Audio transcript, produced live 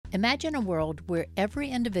Imagine a world where every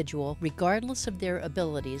individual, regardless of their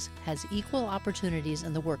abilities, has equal opportunities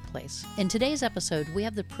in the workplace. In today's episode, we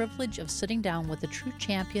have the privilege of sitting down with a true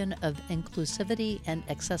champion of inclusivity and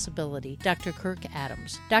accessibility, Dr. Kirk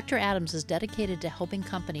Adams. Dr. Adams is dedicated to helping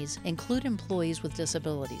companies include employees with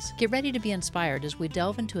disabilities. Get ready to be inspired as we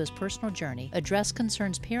delve into his personal journey, address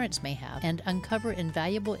concerns parents may have, and uncover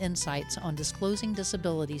invaluable insights on disclosing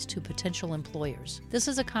disabilities to potential employers. This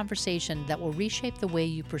is a conversation that will reshape the way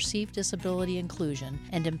you perceive disability inclusion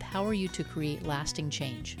and empower you to create lasting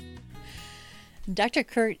change. Dr.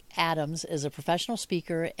 Kirk Adams is a professional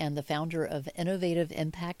speaker and the founder of Innovative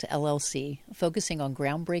Impact LLC, focusing on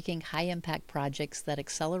groundbreaking, high-impact projects that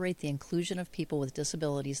accelerate the inclusion of people with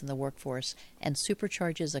disabilities in the workforce and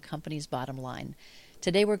supercharges a company's bottom line.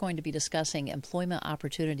 Today we're going to be discussing employment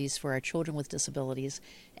opportunities for our children with disabilities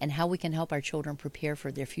and how we can help our children prepare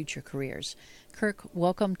for their future careers. Kirk,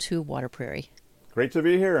 welcome to Water Prairie. Great to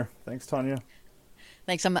be here. Thanks, Tanya.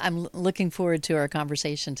 Thanks. I'm looking forward to our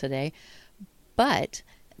conversation today. But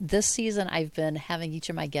this season, I've been having each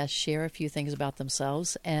of my guests share a few things about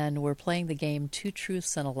themselves, and we're playing the game Two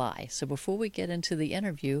Truths and a Lie. So before we get into the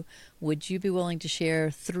interview, would you be willing to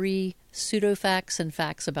share 3 pseudo-facts and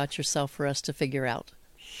facts about yourself for us to figure out?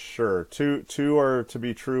 Sure. Two are to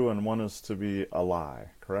be true and one is to be a lie,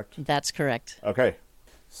 correct? That's correct. Okay.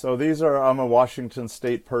 So I'm a Washington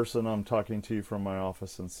State person. I'm talking to you from my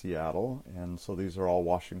office in Seattle, and so these are all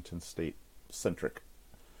Washington State centric.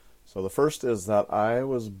 So the first is that I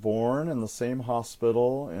was born in the same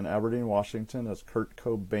hospital in Aberdeen, Washington as Kurt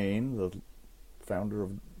Cobain, the founder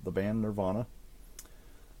of the band Nirvana.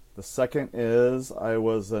 The second is I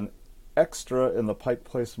was an extra in the Pike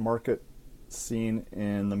Place Market scene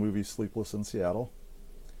in the movie Sleepless in Seattle.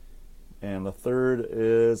 And the third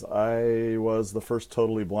is I was the first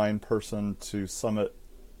totally blind person to summit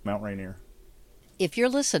Mount Rainier. If you're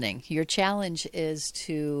listening, your challenge is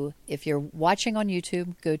to, if you're watching on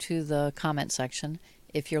YouTube, go to the comment section.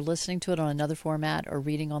 If you're listening to it on another format or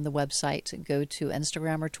reading on the website, go to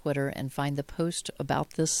Instagram or Twitter and find the post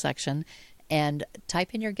about this section and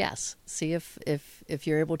type in your guess. See if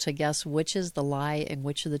you're able to guess which is the lie and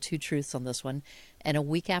which are the 2 truths on this one. And a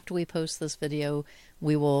week after we post this video,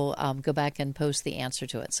 we will go back and post the answer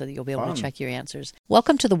to it so that you'll be able to check your answers.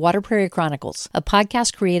 Welcome to the Water Prairie Chronicles, a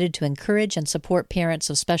podcast created to encourage and support parents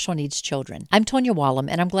of special needs children. I'm Tonya Wallum,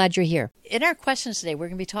 and I'm glad you're here. In our questions today, we're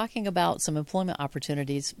going to be talking about some employment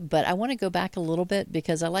opportunities, but I want to go back a little bit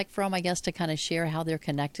because I like for all my guests to kind of share how they're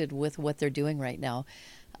connected with what they're doing right now.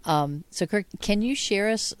 So Kirk, can you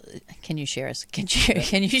share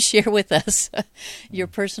with us your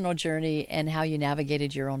personal journey and how you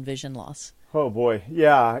navigated your own vision loss? Oh boy.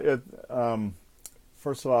 Yeah.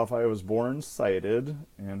 First of all, I was born sighted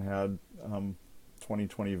and had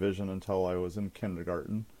 20/20 vision until I was in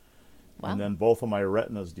kindergarten. Wow. And then both of my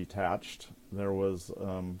retinas detached. There was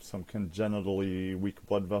some congenitally weak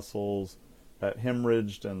blood vessels that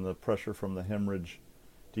hemorrhaged, and the pressure from the hemorrhage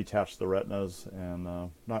detached the retinas, and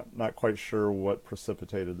not quite sure what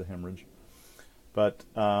precipitated the hemorrhage. But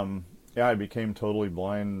I became totally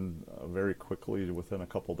blind very quickly within a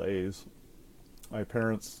couple days. I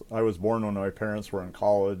was born when my parents were in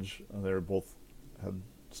college. They both had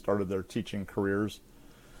started their teaching careers.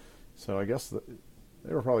 So I guess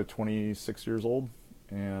they were probably 26 years old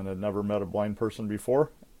and had never met a blind person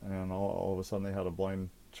before. And all of a sudden they had a blind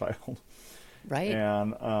child. Right.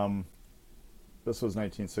 And this was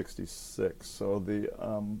 1966, so the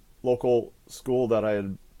local school that I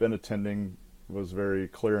had been attending was very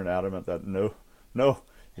clear and adamant that no,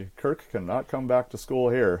 Kirk cannot come back to school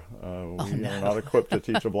here. We are not equipped to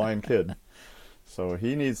teach a blind kid. So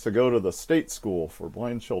he needs to go to the state school for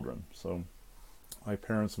blind children. So my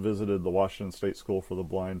parents visited the Washington State School for the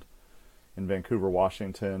Blind in Vancouver,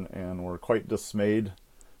 Washington, and were quite dismayed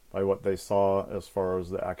by what they saw as far as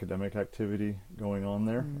the academic activity going on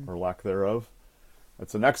there, or lack thereof.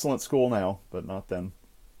 It's an excellent school now, but not then.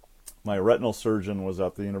 My retinal surgeon was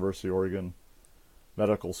at the University of Oregon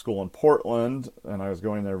Medical School in Portland, and I was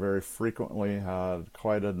going there very frequently, had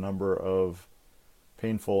quite a number of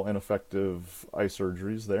painful, ineffective eye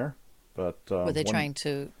surgeries there. But were they trying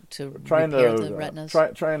to repair the retinas?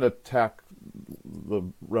 Trying to tack the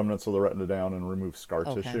remnants of the retina down and remove scar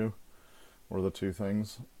tissue were the 2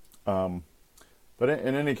 things. But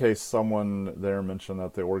in any case, someone there mentioned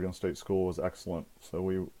that the Oregon State School was excellent. So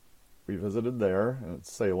we visited there in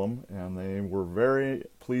Salem, and they were very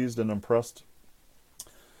pleased and impressed.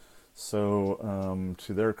 So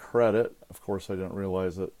to their credit, of course, I didn't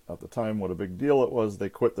realize it at the time what a big deal it was. They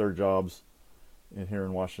quit their jobs here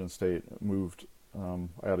in Washington State, moved. I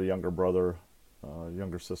had a younger brother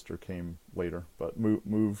Younger sister came later, but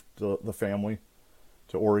moved the family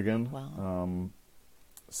to Oregon. Wow.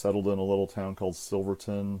 Settled in a little town called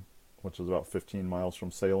Silverton, which is about 15 miles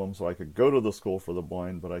from Salem. So I could go to the school for the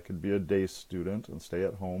blind, but I could be a day student and stay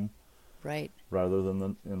at home. Right. Rather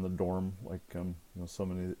than in the dorm, like so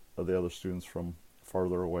many of the other students from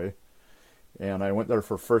farther away. And I went there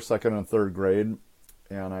for first, second, and third grade,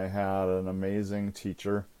 and I had an amazing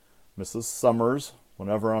teacher, Mrs. Summers.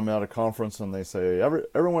 Whenever I'm at a conference and they say,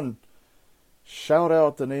 everyone shout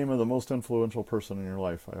out the name of the most influential person in your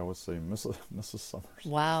life, I always say Mrs. Summers.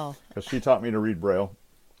 Wow. Because she taught me to read Braille,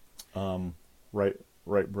 write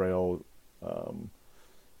Braille.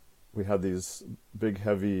 We had these big,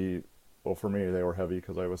 heavy, well, for me, they were heavy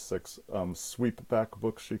because I was 6, sweep back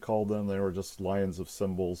books, she called them. They were just lines of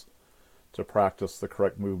symbols to practice the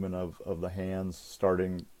correct movement of the hands,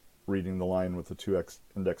 starting reading the line with the 2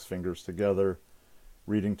 index fingers together,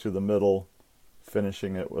 reading to the middle,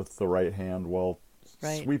 finishing it with the right hand while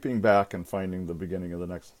sweeping back and finding the beginning of the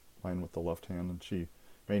next line with the left hand. And she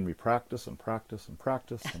made me practice and practice and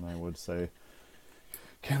practice, and I would say,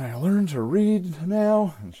 "Can I learn to read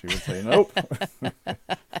now?" And she would say, "Nope."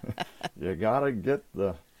 You gotta get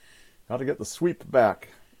the sweep back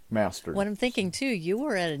mastered. What I'm thinking too, you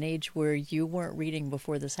were at an age where you weren't reading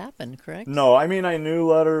before this happened, correct? No, I mean, I knew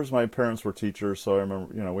letters. My parents were teachers, so I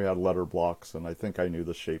remember, we had letter blocks, and I think I knew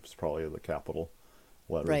the shapes probably of the capital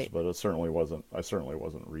letters. Right. But I certainly wasn't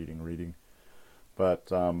reading.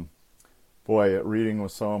 But boy, reading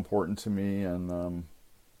was so important to me, and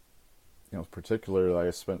particularly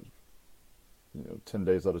I spent 10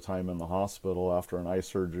 days at a time in the hospital after an eye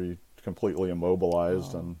surgery, completely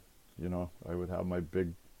immobilized, and I would have my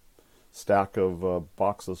big stack of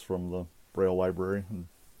boxes from the Braille library and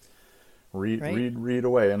read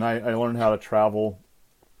away. And I learned how to travel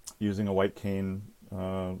using a white cane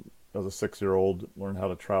as a 6-year-old. Learned how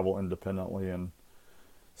to travel independently and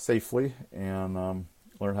safely, and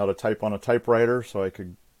learned how to type on a typewriter so I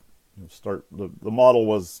could start. The model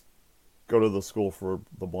was go to the school for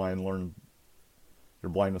the blind, learn your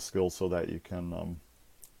blindness skills so that you can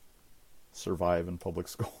survive in public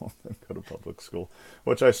school and go to public school,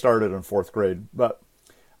 which I started in 4th grade. But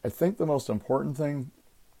I think the most important thing,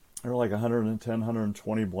 there were like 110,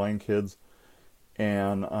 120 blind kids,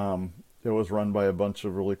 and it was run by a bunch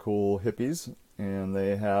of really cool hippies, and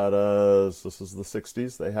they had us, this is the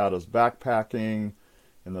 60s, they had us backpacking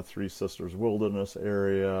in the Three Sisters Wilderness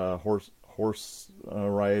area, horse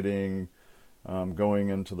riding, going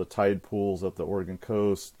into the tide pools at the Oregon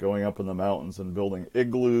coast, going up in the mountains and building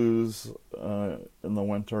igloos in the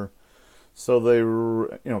winter. So they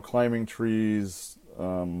were, climbing trees,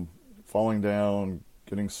 falling down,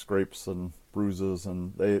 getting scrapes and bruises,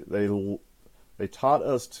 and they taught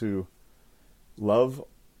us to love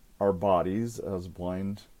our bodies as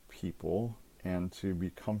blind people and to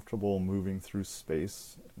be comfortable moving through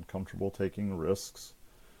space and comfortable taking risks.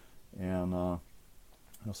 And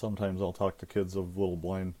sometimes I'll talk to kids of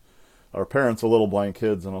parents of little blind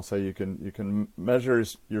kids, and I'll say you can measure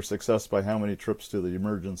your success by how many trips to the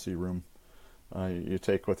emergency room you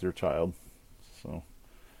take with your child. So,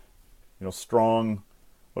 strong,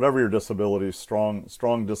 whatever your disability, strong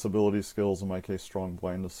disability skills. In my case, strong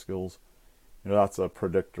blindness skills. That's a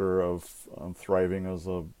predictor of thriving as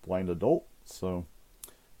a blind adult. So,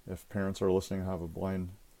 if parents are listening, have a blind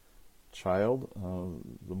child,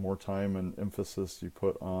 the more time and emphasis you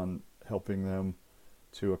put on helping them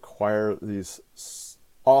to acquire these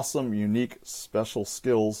awesome, unique, special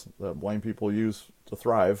skills that blind people use to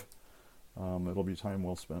thrive, it'll be time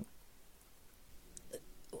well spent.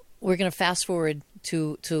 We're going to fast forward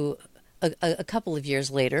to a couple of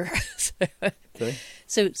years later. Okay.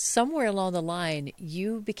 So somewhere along the line,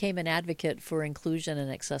 you became an advocate for inclusion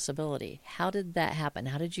and accessibility. How did that happen?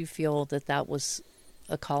 How did you feel that was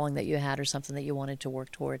a calling that you had or something that you wanted to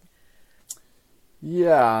work toward?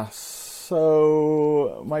 Yeah,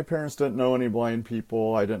 so my parents didn't know any blind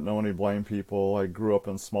people. I didn't know any blind people. I grew up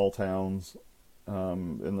in small towns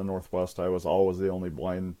in the Northwest. I was always the only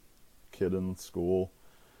blind kid in school.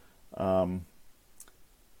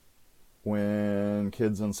 When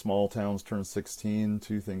kids in small towns turn 16,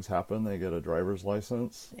 2 things happen. They get a driver's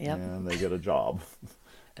license, Yep. and they get a job.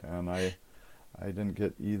 And I didn't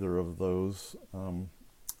get either of those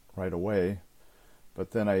right away.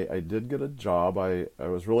 But then I did get a job. I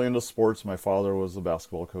was really into sports. My father was the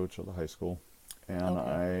basketball coach at the high school. And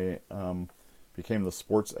okay. I became the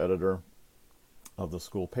sports editor of the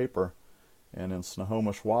school paper. And in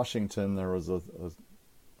Snohomish, Washington, there was a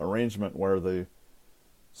arrangement where the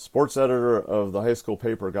sports editor of the high school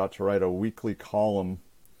paper got to write a weekly column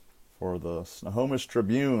for the Snohomish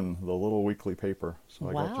Tribune, the little weekly paper. So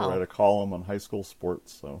I got to Wow. write a column on high school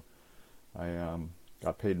sports. So I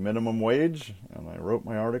got paid minimum wage, and I wrote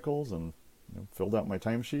my articles and filled out my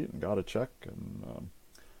timesheet and got a check. And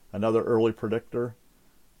another early predictor.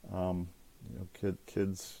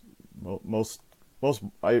 Kids,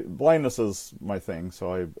 blindness is my thing.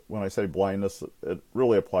 So when I say blindness, it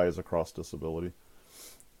really applies across disability.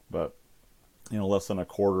 But less than a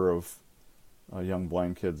quarter of young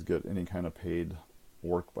blind kids get any kind of paid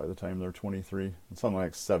work by the time they're 23, and something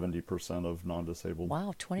like 70% of non-disabled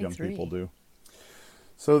Wow, 23. young people do.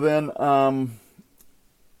 So then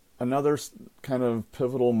another kind of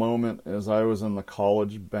pivotal moment is I was in the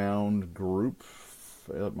college-bound group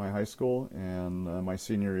at my high school, and my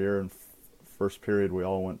senior year in first period we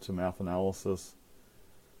all went to math analysis,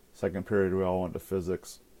 second period we all went to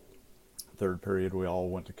physics, third period we all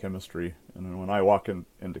went to chemistry. And then when I walk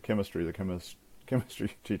into chemistry, the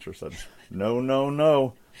chemistry teacher said,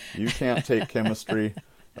 no, you can't take chemistry.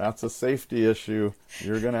 That's a safety issue.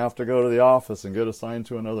 You're going to have to go to the office and get assigned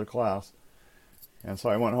to another class. And so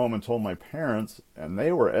I went home and told my parents, and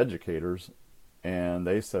they were educators, and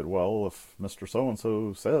they said, well, if Mr.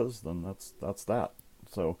 So-and-so says, then that's that.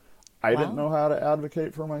 So I didn't know how to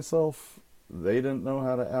advocate for myself. They didn't know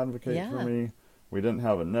how to advocate for me. We didn't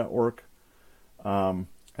have a network. And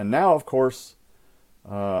now, of course,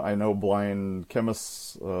 I know blind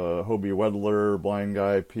chemists, Hobie Wedler, blind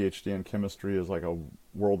guy, PhD in chemistry, is like a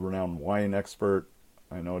world-renowned wine expert.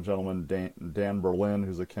 I know a gentleman, Dan Berlin,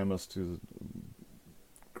 who's a chemist who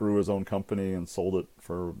grew his own company and sold it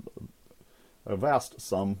for a vast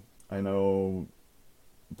sum. I know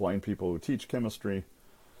blind people who teach chemistry.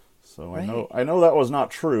 So I know that was not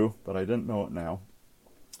true, but I didn't know it now.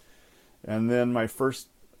 And then my first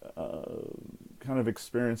kind of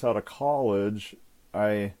experience out of college,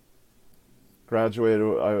 I graduated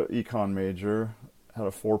an econ major, had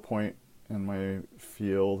a 4.0 in my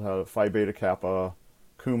field, had a Phi Beta Kappa,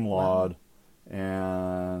 cum laude,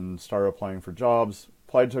 and started applying for jobs.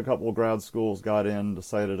 Applied to a couple of grad schools, got in,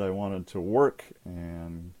 decided I wanted to work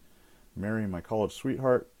and marry my college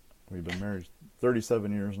sweetheart. We've been married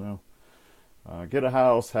 37 years now. Get a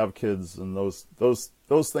house, have kids, and those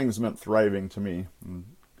things meant thriving to me. And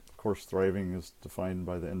of course, thriving is defined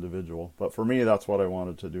by the individual. But for me, that's what I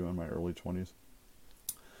wanted to do in my early 20s.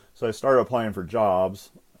 So I started applying for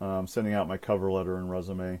jobs, sending out my cover letter and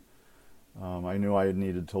resume. I knew I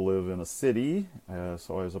needed to live in a city,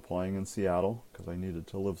 so I was applying in Seattle because I needed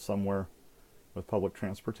to live somewhere with public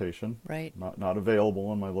transportation. Right. Not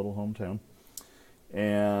available in my little hometown.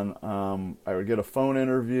 And I would get a phone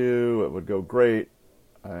interview. It would go great.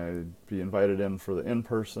 I'd be invited in for the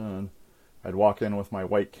in-person. I'd walk in with my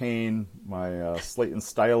white cane, my slate and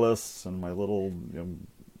stylus, and my little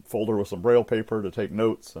folder with some Braille paper to take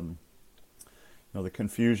notes. And the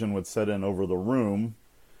confusion would set in over the room.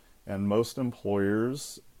 And most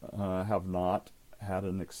employers have not had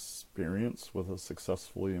an experience with a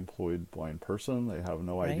successfully employed blind person. They have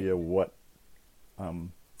no idea what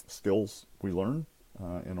skills we learn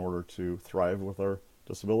in order to thrive with our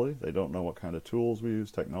disability. They don't know what kind of tools we use,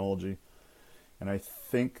 technology. And I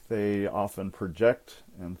think they often project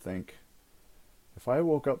and think, if I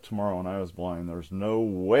woke up tomorrow and I was blind, there's no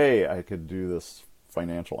way I could do this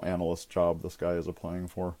financial analyst job this guy is applying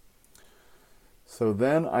for. So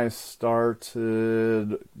then I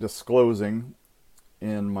started disclosing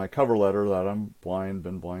in my cover letter that I'm blind,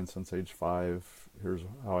 been blind since age 5. Here's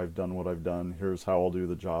how I've done what I've done. Here's how I'll do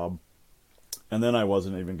the job. And then I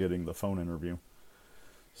wasn't even getting the phone interview.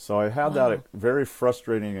 So I had that very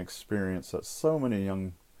frustrating experience that so many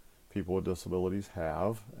young people with disabilities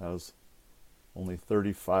have, as only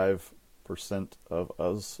 35% of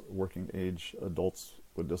us working age adults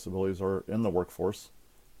with disabilities are in the workforce.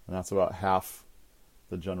 And that's about half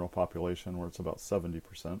the general population, where it's about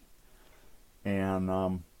 70%. And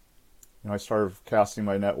I started casting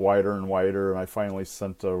my net wider and wider, and I finally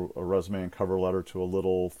sent a resume and cover letter to a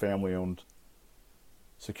little family-owned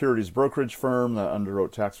securities brokerage firm that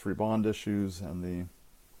underwrote tax-free bond issues, and the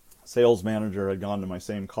sales manager had gone to my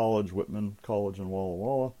same college, Whitman College in Walla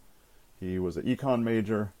Walla. He was an econ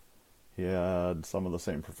major. He had some of the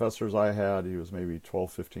same professors I had. He was maybe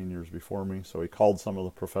 12, 15 years before me. So he called some of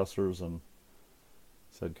the professors and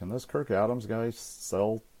said, "Can this Kirk Adams guy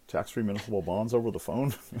sell tax-free municipal bonds over the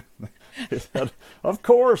phone?" He said, "Of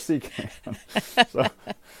course he can."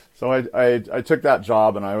 So I took that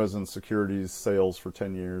job, and I was in securities sales for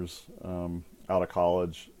 10 years out of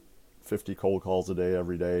college, 50 cold calls a day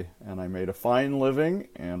every day. And I made a fine living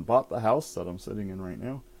and bought the house that I'm sitting in right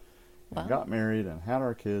now. And got married and had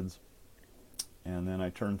our kids. And then I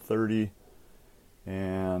turned 30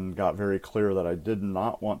 and got very clear that I did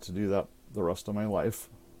not want to do that the rest of my life.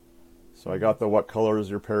 So I got the What Color is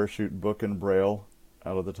Your Parachute book in Braille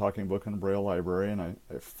out of the Talking Book in Braille library, and I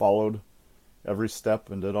followed every step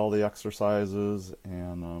and did all the exercises,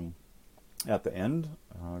 and at the end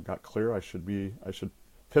got clear I should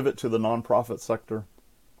pivot to the nonprofit sector.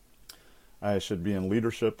 I should be in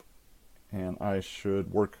leadership, and I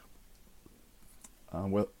should work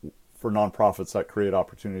for nonprofits that create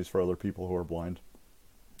opportunities for other people who are blind.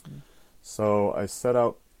 So I set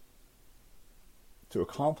out to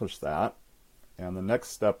accomplish that, and the next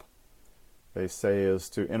step, they say, is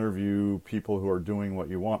to interview people who are doing what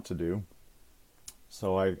you want to do.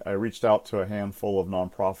 So I reached out to a handful of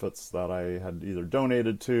nonprofits that I had either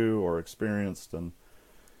donated to or experienced, and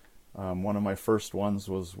one of my first ones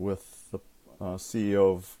was with the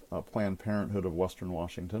CEO of Planned Parenthood of Western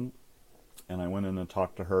Washington, and I went in and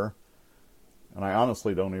talked to her, and I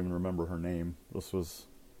honestly don't even remember her name. This was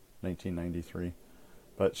 1993.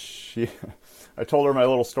 But I told her my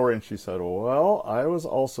little story, and she said, well, I was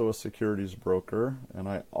also a securities broker, and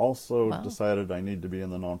I also decided I need to be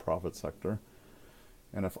in the nonprofit sector.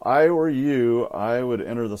 And if I were you, I would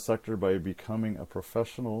enter the sector by becoming a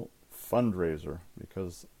professional fundraiser,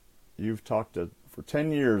 because for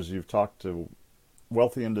 10 years, you've talked to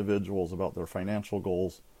wealthy individuals about their financial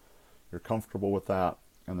goals. You're comfortable with that,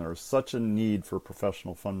 and there is such a need for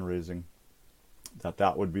professional fundraising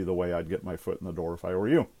that would be the way I'd get my foot in the door if I were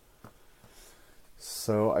you.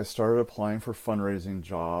 So I started applying for fundraising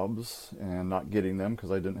jobs and not getting them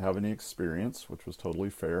because I didn't have any experience, which was totally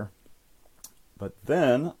fair. But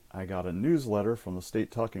then I got a newsletter from the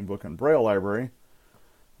State Talking Book and Braille Library,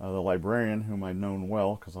 the librarian whom I'd known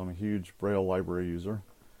well because I'm a huge Braille library user.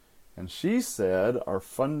 And she said our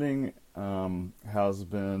funding has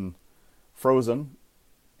been frozen,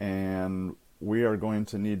 and we are going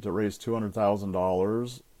to need to raise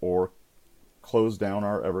 $200,000 or close down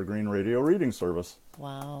our Evergreen radio reading service.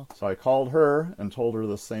 Wow. So I called her and told her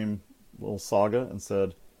the same little saga and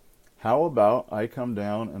said, how about I come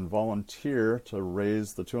down and volunteer to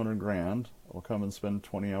raise the $200,000? I'll come and spend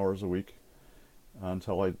 20 hours a week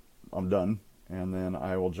until I'm done, and then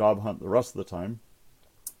I will job hunt the rest of the time,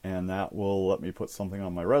 and that will let me put something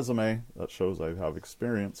on my resume that shows I have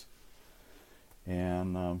experience.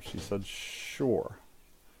 And she said, sure.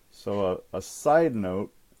 So a side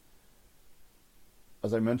note,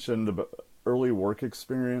 as I mentioned, early work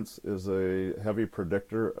experience is a heavy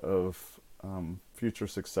predictor of future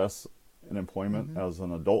success in employment as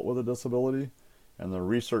an adult with a disability. And the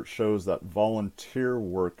research shows that volunteer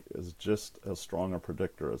work is just as strong a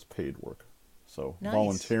predictor as paid work. So nice.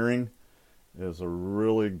 Volunteering is a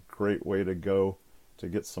really great way to go to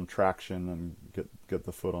get some traction and get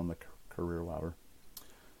the foot on the career ladder.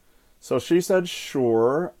 So she said,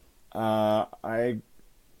 sure. I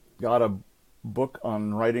got a book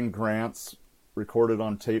on writing grants recorded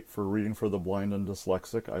on tape for reading for the blind and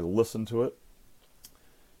dyslexic. I listened to it.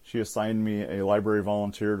 She assigned me a library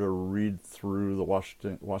volunteer to read through the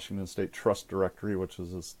Washington State Trust Directory, which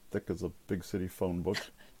is as thick as a big city phone book,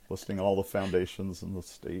 listing all the foundations in the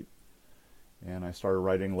state. And I started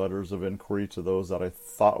writing letters of inquiry to those that I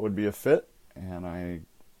thought would be a fit, and I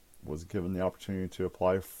was given the opportunity to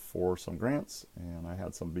apply for some grants, and I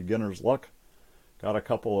had some beginner's luck. Got a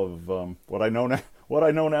couple of what I know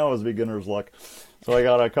now is beginner's luck. So I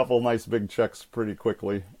got a couple nice big checks pretty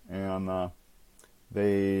quickly, and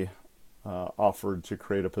they offered to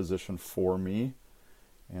create a position for me.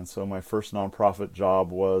 And so my first nonprofit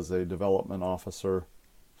job was a development officer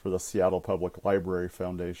for the Seattle Public Library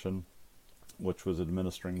Foundation, which was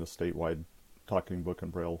administering the statewide Talking Book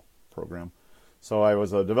and Braille program. So I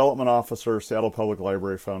was a development officer, Seattle Public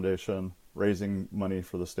Library Foundation, raising money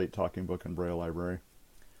for the State Talking Book and Braille Library.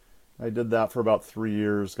 I did that for about 3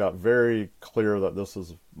 years, got very clear that this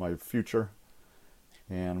is my future,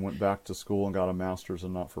 and went back to school and got a master's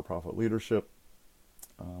in not-for-profit leadership.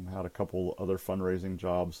 Had a couple other fundraising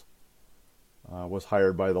jobs. Was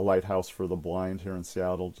hired by the Lighthouse for the Blind here in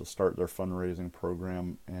Seattle to start their fundraising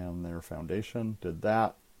program and their foundation. Did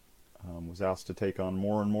that. Was asked to take on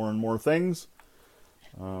more and more and more things.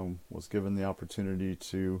 Was given the opportunity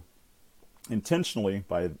to intentionally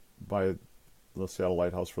by the Seattle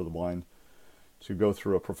Lighthouse for the Blind to go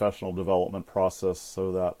through a professional development process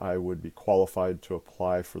so that I would be qualified to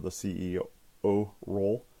apply for the CEO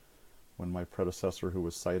role when my predecessor, who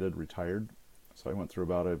was cited, retired. So I went through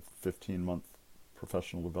about a 15-month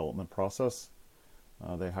professional development process.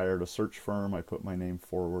 They hired a search firm. I put my name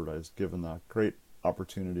forward. I was given that great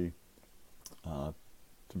opportunity to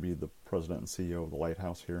be the president and CEO of the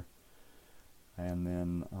Lighthouse here. and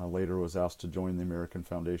then later was asked to join the American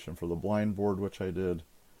Foundation for the Blind board, which I did,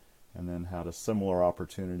 and then had a similar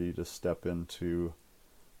opportunity to step into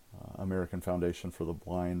American Foundation for the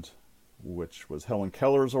Blind, which was Helen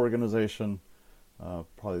Keller's organization,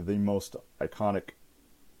 probably the most iconic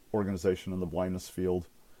organization in the blindness field.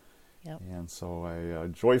 Yep. And so I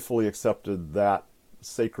joyfully accepted that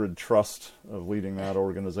sacred trust of leading that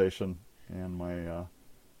organization, and my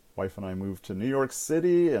wife and I moved to New York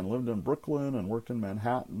City and lived in Brooklyn and worked in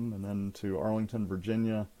Manhattan, and then to Arlington,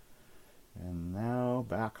 Virginia, and now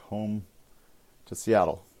back home to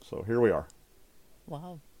Seattle. So here we are.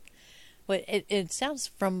 Wow. Well, it sounds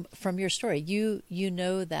from your story, you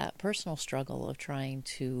know that personal struggle of trying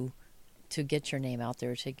to get your name out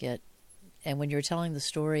there, and when you're telling the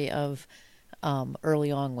story of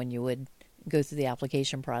early on when you would go through the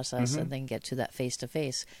application process and then get to that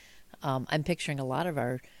face-to-face, I'm picturing a lot of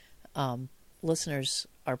our listeners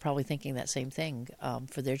are probably thinking that same thing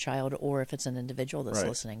for their child, or if it's an individual that's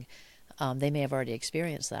listening, they may have already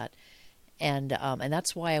experienced that. And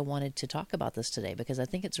that's why I wanted to talk about this today, because I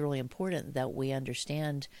think it's really important that we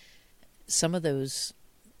understand some of those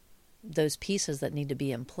pieces that need to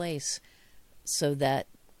be in place so that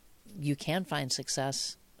you can find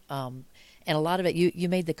success. And a lot of it, you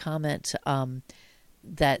made the comment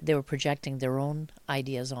that they were projecting their own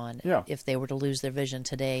ideas on. Yeah. If they were to lose their vision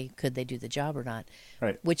today, could they do the job or not?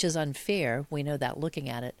 Right. Which is unfair. We know that looking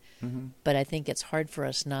at it. But I think it's hard for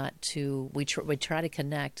us not to, we try to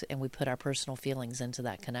connect, and we put our personal feelings into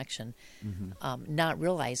that connection, not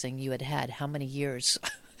realizing you had how many years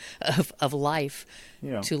of life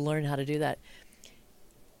to learn how to do that.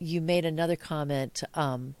 You made another comment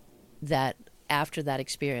that after that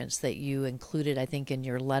experience that you included, I think in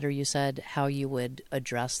your letter, you said how you would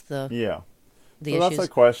address the issues. That's a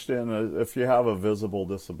question. If you have a visible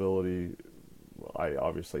disability, I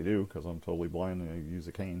obviously do because I'm totally blind and I use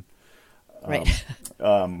a cane. Right.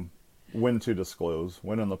 When to disclose?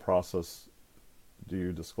 When in the process do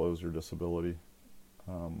you disclose your disability?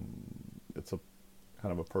 It's a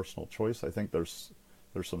kind of a personal choice. I think there's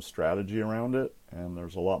some strategy around it, and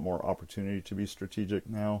there's a lot more opportunity to be strategic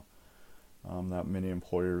now. That many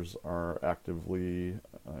employers are actively,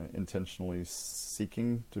 intentionally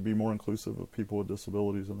seeking to be more inclusive of people with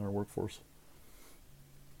disabilities in their workforce.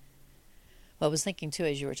 Well, I was thinking too,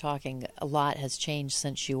 as you were talking, a lot has changed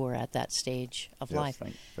since you were at that stage of life.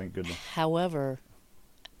 Thank goodness. However,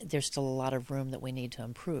 there's still a lot of room that we need to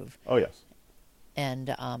improve. Oh, yes.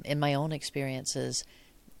 And in my own experiences,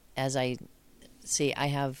 as I see, I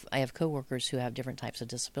have coworkers who have different types of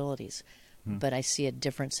disabilities, but I see a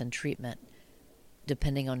difference in treatment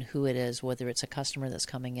depending on who it is, whether it's a customer that's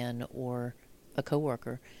coming in or a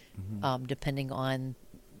coworker, depending on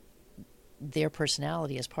their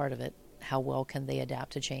personality as part of it. How well can they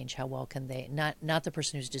adapt to change? How well can they, not the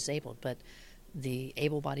person who's disabled, but the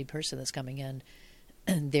able-bodied person that's coming in,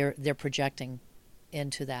 they're projecting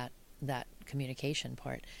into that communication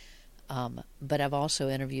part. But I've also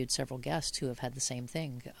interviewed several guests who have had the same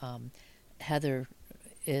thing. Heather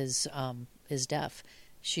is deaf.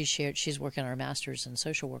 She's working on her master's in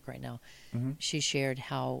social work right now. She shared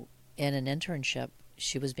how in an internship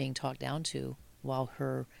she was being talked down to, while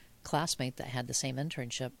her classmate that had the same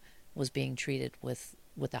internship was being treated with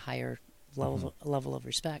a higher level of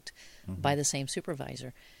respect by the same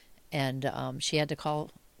supervisor. And she had to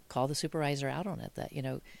call the supervisor out on it, that,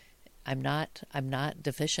 I'm not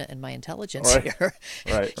deficient in my intelligence here.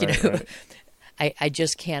 Right. I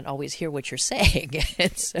just can't always hear what you're saying.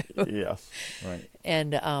 And so, yes, right.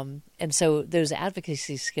 And so those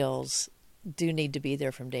advocacy skills do need to be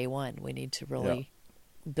there from day one. We need to really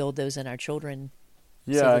build those in our children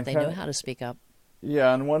so that they know how to speak up.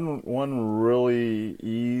 Yeah, and one really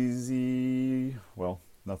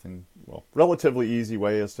relatively easy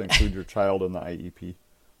way is to include your child in the IEP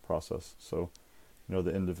process. So,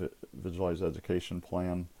 the individualized education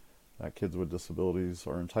plan that kids with disabilities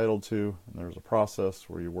are entitled to, and there's a process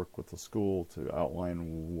where you work with the school to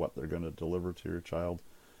outline what they're going to deliver to your child,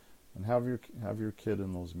 and have your kid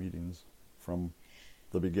in those meetings from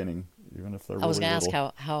the beginning, even if they're really little. I was going to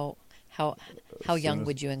ask how young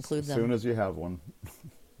would you include them? As soon as you have one,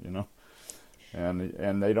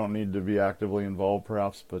 and they don't need to be actively involved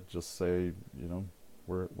perhaps, but just say,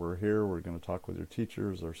 we're here, we're going to talk with your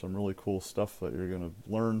teachers, there's some really cool stuff that you're going to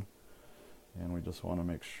learn, and we just want to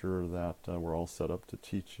make sure that we're all set up to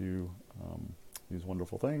teach you these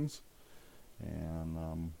wonderful things,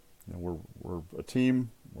 and we're a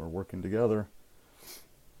team, we're working together.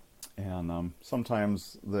 And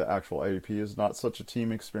sometimes the actual IEP is not such a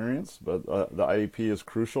team experience, but the IEP is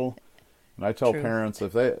crucial. And I tell parents,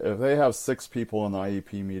 if they have 6 people in the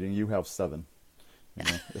IEP meeting, you have 7. You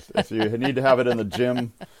know, if you need to have it in the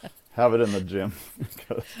gym, have it in the gym.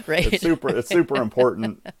 Right. It's super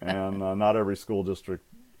important, and not every school district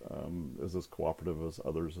is as cooperative as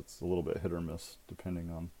others. It's a little bit hit or miss depending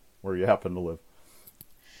on where you happen to live.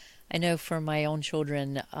 I know for my own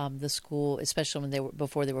children, the school, especially when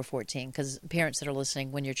before they were 14, because parents that are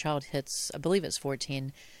listening, when your child hits, I believe it's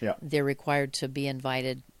 14, Yeah. they're required to be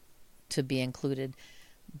invited to be included.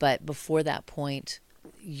 But before that point,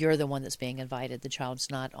 you're the one that's being invited. The child's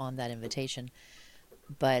not on that invitation.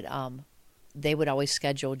 But they would always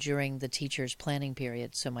schedule during the teacher's planning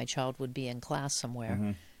period, so my child would be in class somewhere,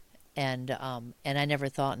 Mm-hmm. and I never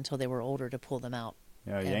thought until they were older to pull them out.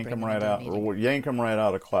 Yeah, and yank bring them right into the out, meeting. or yank them right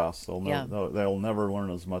out of class. Yeah. They'll never learn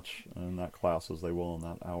as much in that class as they will in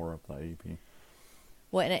that hour of the IEP.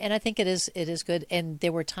 Well, and I think it is good. And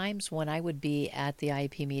there were times when I would be at the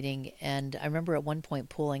IEP meeting, and I remember at one point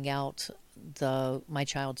pulling out my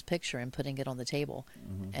child's picture and putting it on the table,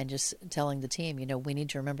 Mm-hmm. and just telling the team, we need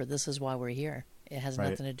to remember this is why we're here. It has Right.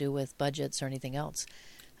 nothing to do with budgets or anything else.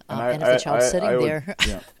 And And if the child's sitting there,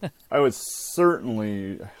 I would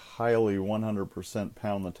certainly highly 100%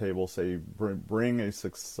 pound the table. Say, bring a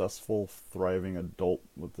successful, thriving adult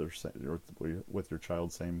with your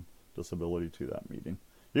child's same disability to that meeting.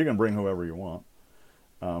 You can bring whoever you want,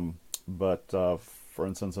 but for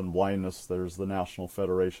instance, in blindness, there's the National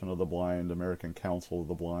Federation of the Blind, American Council of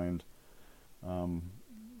the Blind.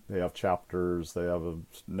 They have chapters. They have a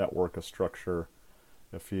network, a structure.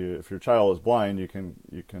 If your child is blind, you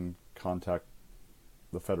can contact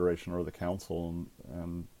the federation or the council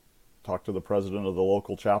and talk to the president of the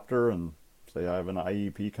local chapter and say, I have an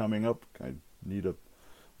IEP coming up. I need a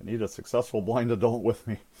successful blind adult with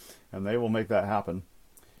me, and they will make that happen.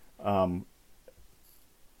 All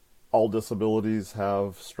disabilities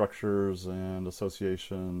have structures and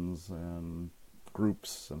associations and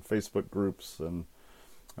groups and Facebook groups, and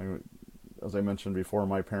as I mentioned before,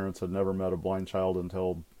 my parents had never met a blind child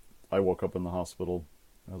until I woke up in the hospital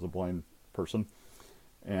as a blind person.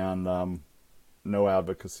 And no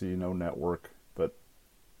advocacy, no network. But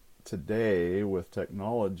today, with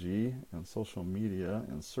technology and social media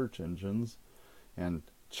and search engines and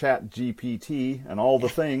Chat GPT and all the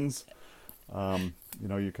things,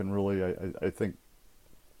 you can really, I think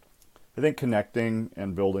connecting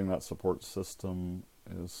and building that support system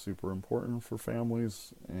is super important for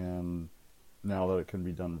families. And now that it can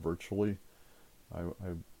be done virtually, I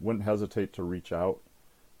wouldn't hesitate to reach out.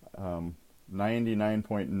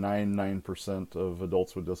 99.99% of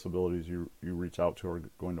adults with disabilities you reach out to are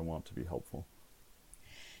going to want to be helpful.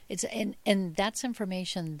 And that's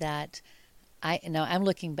information that I'm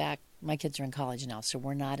looking back. My kids are in college now, so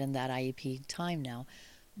we're not in that IEP time now.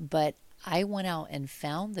 But I went out and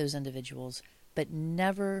found those individuals, but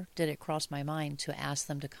never did it cross my mind to ask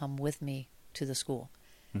them to come with me to the school.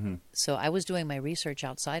 Mm-hmm. So I was doing my research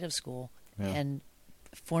outside of school and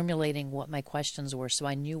formulating what my questions were, so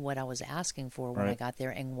I knew what I was asking for when I got there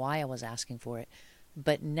and why I was asking for it,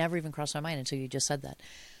 but never even crossed my mind until you just said that.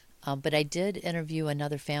 But I did interview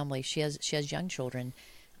another family. She has young children,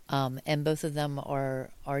 and both of them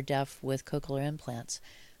are deaf with cochlear implants.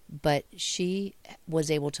 But she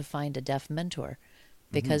was able to find a deaf mentor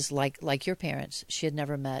because, like your parents, she had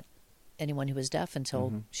never met anyone who was deaf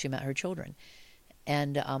until she met her children.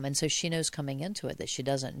 And so she knows coming into it that she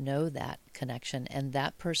doesn't know that connection, and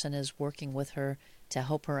that person is working with her to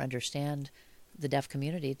help her understand the deaf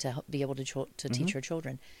community, to be able to teach her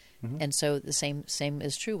children. And so the same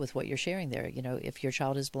is true with what you're sharing there. If your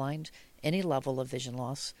child is blind, any level of vision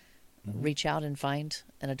loss, reach out and find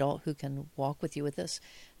an adult who can walk with you with this.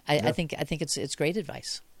 I think it's great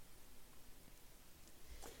advice.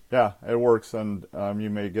 Yeah, it works, and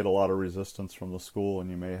you may get a lot of resistance from the school,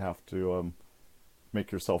 and you may have to make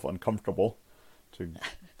yourself uncomfortable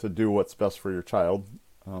to do what's best for your child.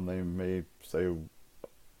 They may say,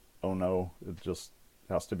 "Oh no, it just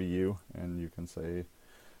has to be you," and you can say,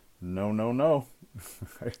 "No,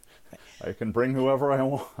 I can bring whoever I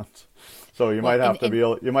want." So you might have to be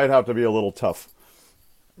a little tough.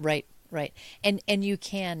 Right, and you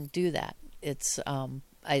can do that. It's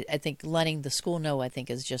I think letting the school know, I think,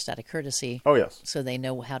 is just out of courtesy. Oh yes, so they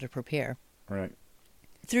know how to prepare. Right.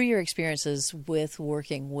 Through your experiences with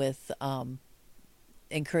working with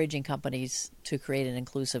encouraging companies to create an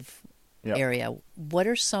inclusive area, what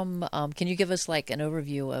are some, can you give us like an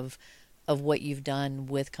overview of what you've done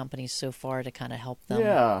with companies so far to kind of help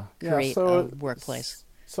them create a workplace?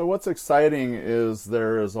 So what's exciting is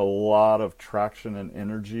there is a lot of traction and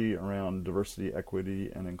energy around diversity,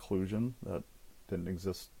 equity, and inclusion that didn't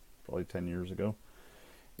exist probably 10 years ago.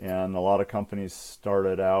 And a lot of companies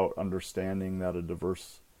started out understanding that a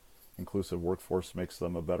diverse, inclusive workforce makes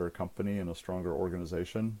them a better company and a stronger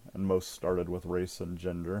organization. And most started with race and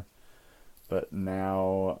gender. But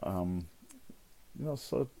now,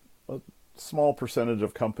 so a small percentage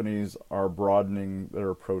of companies are broadening their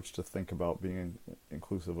approach to think about being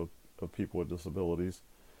inclusive of people with disabilities.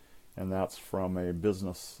 And that's from a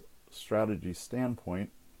business strategy standpoint,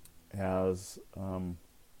 as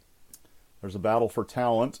there's a battle for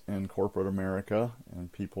talent in corporate America,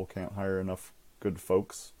 and people can't hire enough good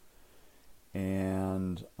folks.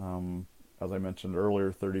 And as I mentioned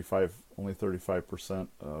earlier, only 35%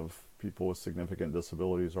 of people with significant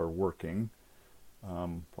disabilities are working.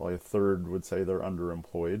 Probably a third would say they're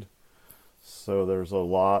underemployed. So there's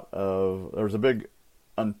a big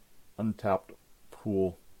untapped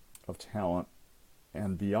pool of talent.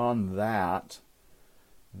 And beyond that,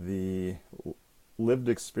 the lived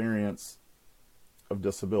experience of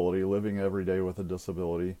disability, living every day with a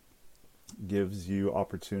disability, gives you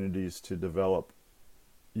opportunities to develop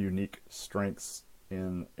unique strengths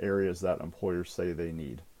in areas that employers say they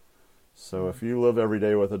need. So if you live every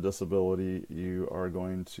day with a disability, you are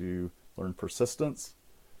going to learn persistence,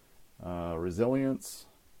 resilience.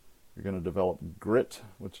 You're going to develop grit,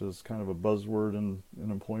 which is kind of a buzzword in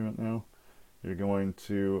employment now. You're going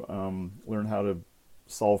to learn how to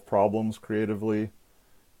solve problems creatively.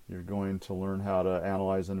 You're going to learn how to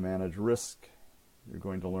analyze and manage risk. You're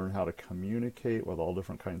going to learn how to communicate with all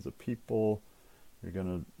different kinds of people. You're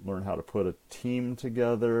going to learn how to put a team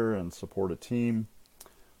together and support a team.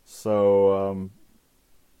 So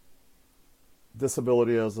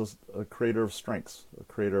disability as a creator of strengths, a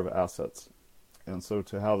creator of assets. And so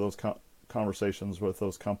to have those conversations with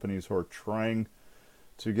those companies who are trying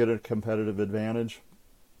to get a competitive advantage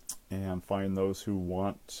and find those who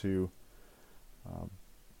want to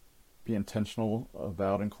be intentional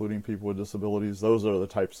about including people with disabilities, those are the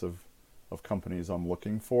types of companies I'm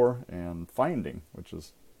looking for and finding, which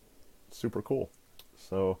is super cool.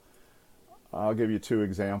 So I'll give you two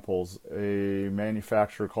examples. A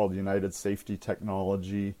manufacturer called United Safety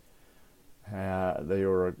Technology, they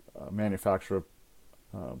were a manufacturer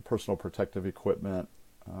of personal protective equipment.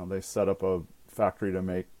 They set up a factory to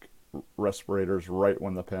make respirators right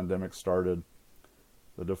when the pandemic started.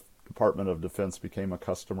 The Department of Defense became a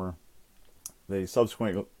customer. They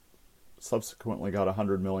subsequently got a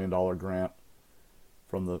 $100 million grant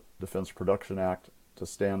from the Defense Production Act to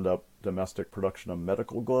stand up domestic production of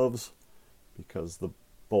medical gloves, because the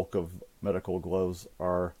bulk of medical gloves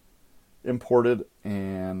are imported,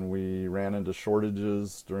 and we ran into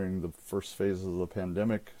shortages during the first phases of the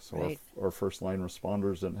pandemic. So right. Our first line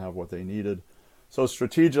responders didn't have what they needed. So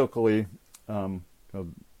strategically, the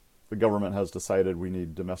government has decided we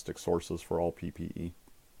need domestic sources for all PPE.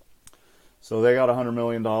 So they got $100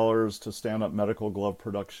 million to stand up medical glove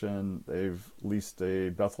production. They've leased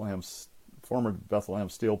a former Bethlehem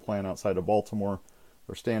steel plant outside of Baltimore.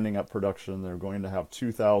 They're standing up production. They're going to have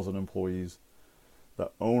 2,000 employees. The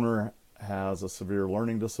owner has a severe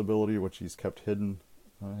learning disability, which he's kept hidden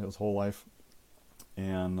his whole life.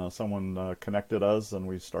 And someone connected us, and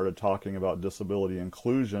we started talking about disability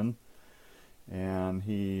inclusion. And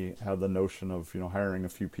he had the notion of hiring a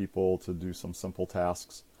few people to do some simple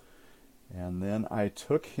tasks. And then I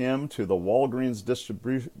took him to the Walgreens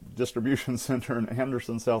distribution center in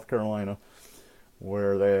Anderson, South Carolina,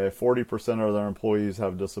 where 40% of their employees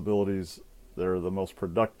have disabilities. They're the most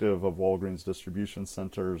productive of Walgreens distribution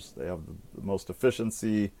centers. They have the most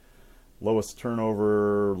efficiency, lowest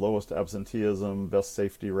turnover, lowest absenteeism, best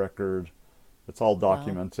safety record. It's all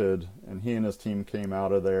documented. Wow. And he and his team came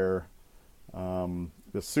out of there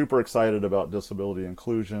just super excited about disability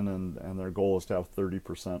inclusion, and their goal is to have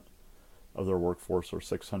 30% of their workforce, or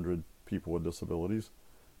 600 people with disabilities.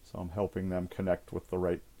 So I'm helping them connect with the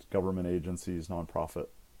right government agencies, nonprofit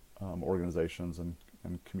organizations, and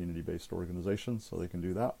community-based organizations, so they can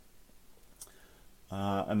do that.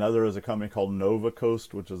 Another is a company called Nova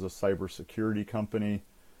Coast, which is a cybersecurity company,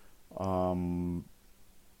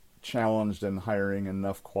 challenged in hiring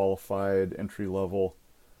enough qualified entry-level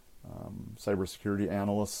cybersecurity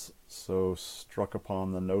analysts, so struck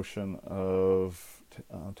upon the notion of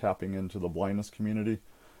tapping into the blindness community.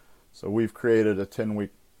 So we've created a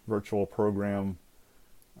 10-week virtual program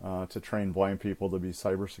to train blind people to be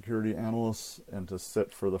cybersecurity analysts and to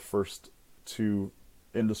sit for the first 2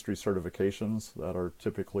 industry certifications that are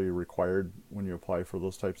typically required when you apply for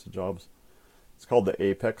those types of jobs. It's called the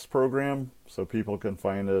APEX program, so people can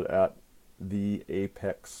find it at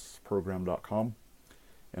theapexprogram.com.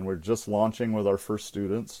 And we're just launching with our first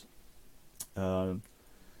students.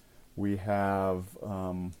 We have,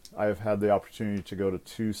 I've had the opportunity to go to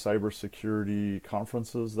 2 cybersecurity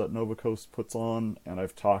conferences that Nova Coast puts on, and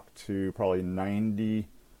I've talked to probably 90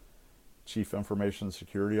 chief information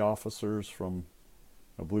security officers from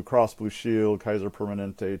Blue Cross Blue Shield, Kaiser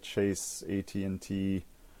Permanente, Chase, AT&T,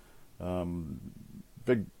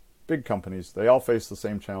 big companies. They all face the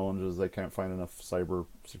same challenges. They can't find enough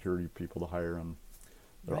cybersecurity people to hire, and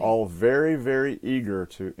they're all very, very eager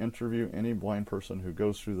to interview any blind person who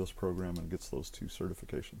goes through this program and gets those 2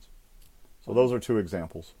 certifications. So those are 2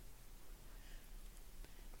 examples.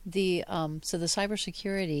 So the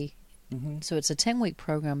cybersecurity, so it's a 10-week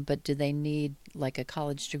program, but do they need like a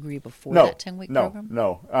college degree before that 10-week program?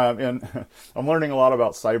 No. And I'm learning a lot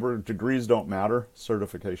about cyber. Degrees don't matter.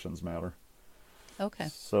 Certifications matter. Okay.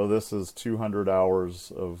 So this is 200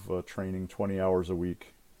 hours of training, 20 hours a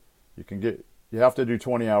week. You have to do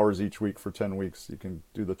 20 hours each week for 10 weeks. You can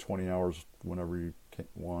do the 20 hours whenever you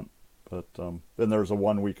want. But then there's a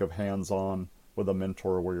 1 week of hands-on with a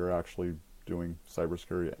mentor where you're actually doing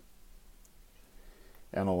cybersecurity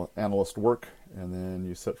analyst work. And then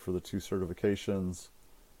you sit for the 2 certifications.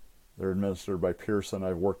 They're administered by Pearson.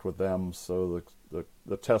 I've worked with them. So the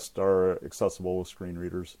tests are accessible with screen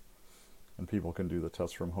readers. And people can do the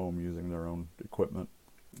tests from home using their own equipment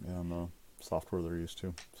and software they're used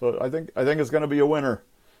to. So I think it's going to be a winner,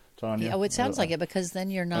 Tanya. Yeah, well, it sounds like it, because then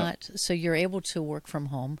you're not, so you're able to work from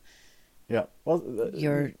home. Yeah. Well,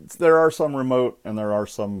 there are some remote and there are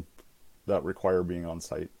some that require being on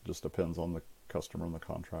site. Just depends on the customer and the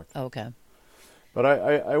contract. Okay. But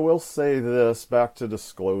I will say this, back to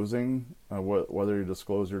disclosing, whether you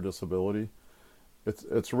disclose your disability.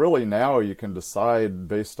 It's really now you can decide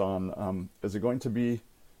based on, is it going to be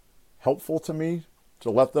helpful to me to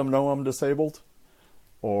let them know I'm disabled,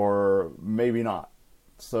 or maybe not.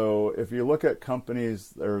 So if you look at companies,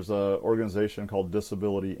 there's an organization called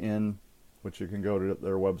Disability In, which you can go to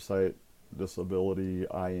their website,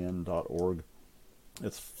 disabilityin.org.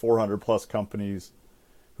 It's 400 plus companies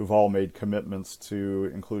who've all made commitments to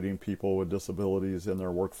including people with disabilities in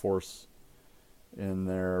their workforce, in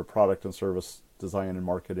their product and service design and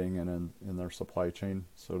marketing, and in their supply chain,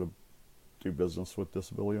 so to do business with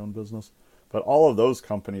disability-owned business. But all of those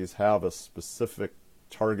companies have a specific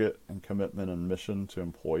target and commitment and mission to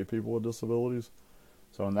employ people with disabilities.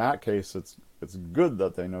 So in that case, it's good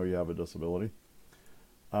that they know you have a disability.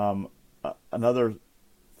 Another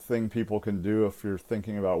thing people can do if you're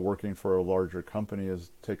thinking about working for a larger company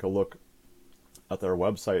is take a look at their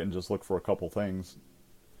website and just look for a couple things.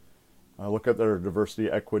 Look at their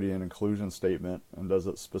diversity, equity, and inclusion statement, and does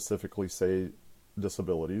it specifically say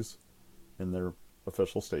disabilities in their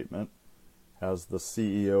official statement? Has the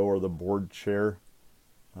CEO or the board chair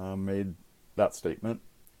made that statement?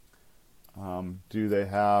 Do they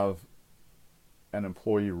have an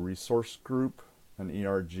employee resource group, an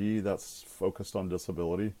ERG, that's focused on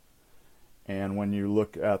disability? And when you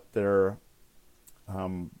look at their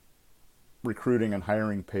recruiting and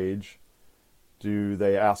hiring page, do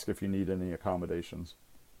they ask if you need any accommodations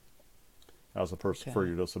as a person for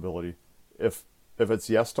your disability? If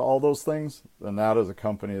it's yes to all those things, then that is a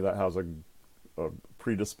company that has a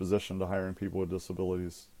predisposition to hiring people with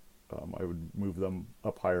disabilities. I would move them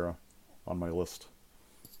up higher on my list.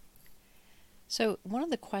 So one of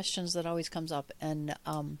the questions that always comes up, and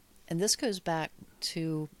this goes back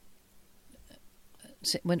to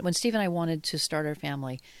when Steve and I wanted to start our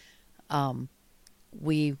family,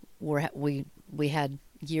 we had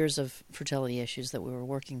years of fertility issues that we were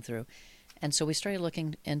working through, and so we started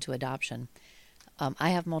looking into adoption. I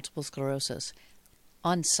have multiple sclerosis.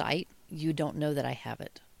 On site, you don't know that I have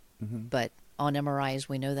it, but on MRIs,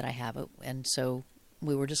 we know that I have it, and so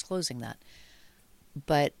we were disclosing that.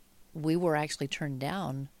 But we were actually turned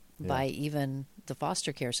down by even the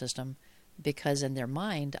foster care system because in their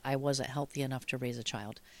mind, I wasn't healthy enough to raise a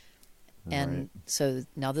child. And so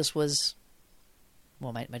now this was,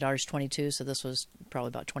 well, my daughter's 22, so this was probably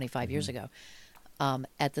about 25 years ago.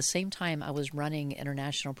 At the same time, I was running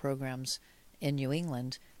international programs in New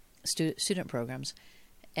England, student programs,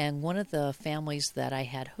 and one of the families that I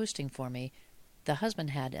had hosting for me, the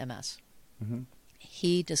husband had MS.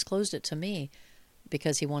 He disclosed it to me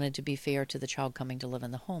because he wanted to be fair to the child coming to live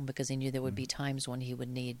in the home, because he knew there would be times when he would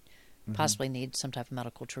need, possibly need some type of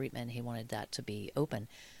medical treatment. He wanted that to be open.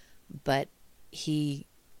 But he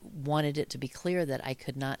wanted it to be clear that I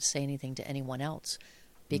could not say anything to anyone else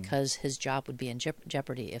because his job would be in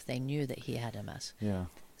jeopardy if they knew that he had MS. Yeah.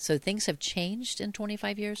 So things have changed in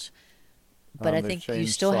 25 years, but I think you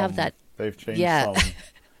still some. have that. They've changed some.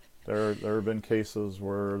 There have been cases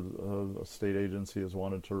where a state agency has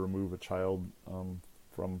wanted to remove a child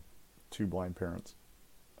from two blind parents.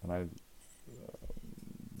 And I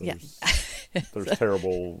Yeah. there's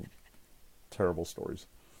terrible stories.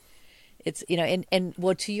 It's, and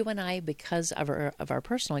well, to you and I, because of our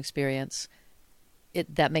personal experience,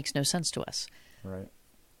 that makes no sense to us. Right.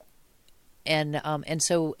 And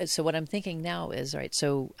so what I'm thinking now is, right,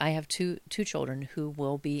 so I have two children who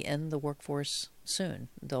will be in the workforce soon.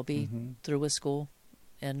 They'll be through with school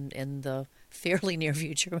in the fairly near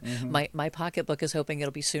future. My pocketbook is hoping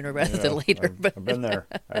it'll be sooner rather than later. I've been there.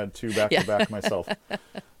 I had 2 back to back myself.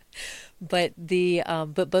 But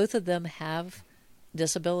but both of them have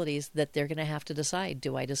disabilities that they're going to have to decide,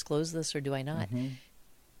 do I disclose this or do I not?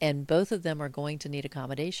 And both of them are going to need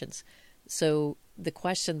accommodations. So the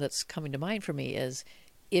question that's coming to mind for me is,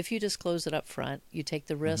 if you disclose it up front, you take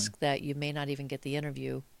the risk that you may not even get the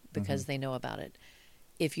interview because they know about it.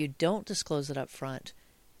 If you don't disclose it up front,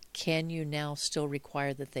 can you now still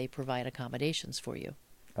require that they provide accommodations for you?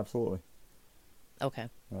 Absolutely. Okay.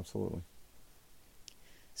 Absolutely.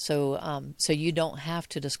 So so you don't have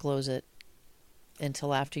to disclose it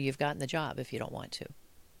until after you've gotten the job if you don't want to.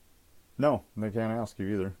 No, they can't ask you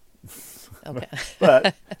either. Okay.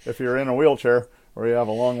 But if you're in a wheelchair or you have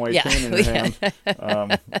a long white cane in your hand,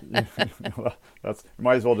 you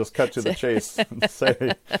might as well just cut to the chase and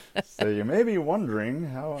say you may be wondering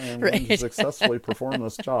how I am going to successfully perform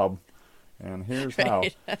this job, and here's how.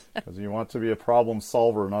 Because you want to be a problem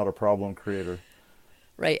solver, not a problem creator.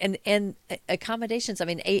 Right, and accommodations. I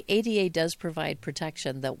mean, ADA does provide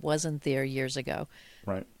protection that wasn't there years ago.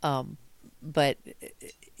 Right. But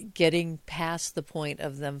getting past the point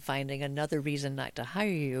of them finding another reason not to hire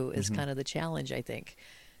you is kind of the challenge, I think.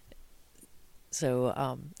 So,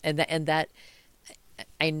 and that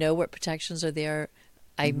I know what protections are there.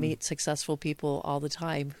 I meet successful people all the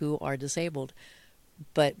time who are disabled,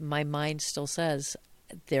 but my mind still says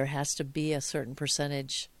there has to be a certain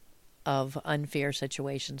percentage of unfair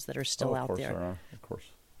situations that are still out there. Of course.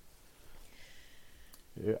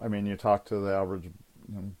 Yeah, I mean, you talk to the average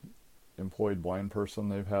employed blind person,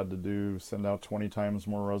 they've had to send out 20 times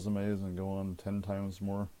more resumes and go on 10 times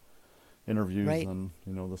more interviews than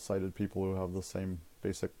the sighted people who have the same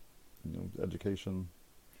basic education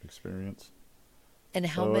experience. And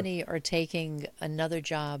how many are taking another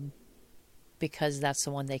job because that's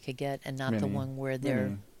the one they could get and not the one where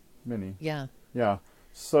they're many. Yeah.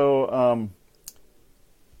 So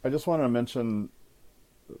I just want to mention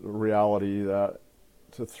reality that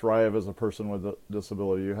to thrive as a person with a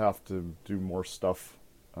disability, you have to do more stuff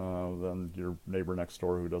than your neighbor next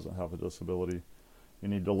door who doesn't have a disability. You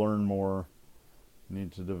need to learn more. You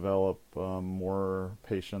need to develop more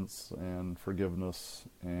patience and forgiveness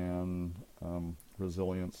and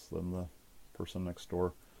resilience than the person next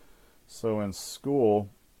door. So in school,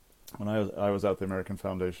 when I was at the American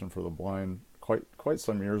Foundation for the Blind, quite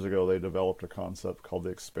some years ago, they developed a concept called the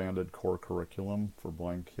expanded core curriculum for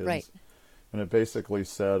blind kids. Right. And it basically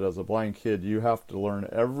said, as a blind kid, you have to learn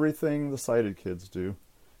everything the sighted kids do,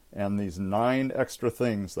 and these 9 extra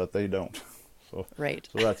things that they don't. So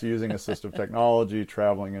that's using assistive technology,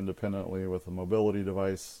 traveling independently with a mobility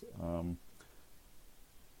device.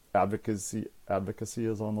 Advocacy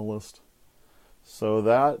is on the list. So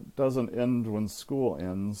that doesn't end when school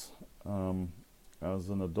ends. As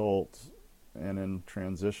an adult and in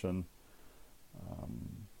transition,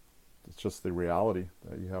 it's just the reality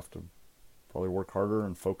that you have to probably work harder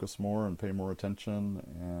and focus more and pay more attention.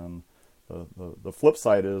 And the flip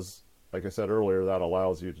side is, like I said earlier, that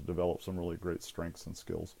allows you to develop some really great strengths and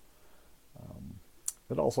skills.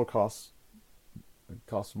 It also costs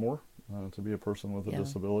more to be a person with a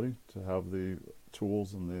disability, to have the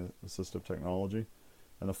tools and the assistive technology.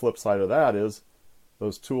 And the flip side of that is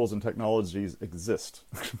those tools and technologies exist.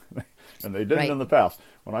 And they didn't in the past.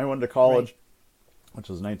 When I went to college, which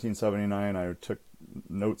was 1979, I took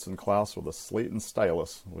notes in class with a slate and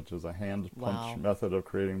stylus, which is a hand punch method of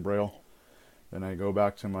creating Braille. Then I go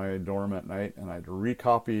back to my dorm at night and I'd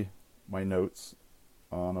recopy my notes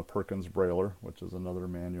on a Perkins Brailler, which is another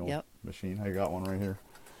manual machine. I got one right here.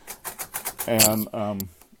 And, I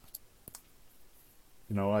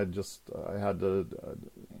had to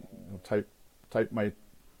type my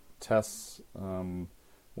tests.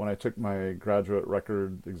 When I took my graduate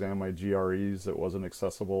record exam, my GREs, it wasn't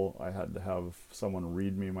accessible. I had to have someone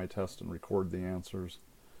read me my test and record the answers.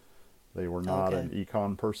 They were not an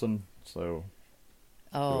econ person, so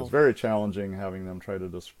it was very challenging having them try to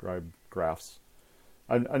describe graphs.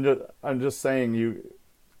 I'm just saying,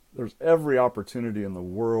 there's every opportunity in the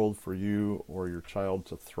world for you or your child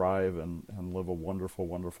to thrive and live a wonderful,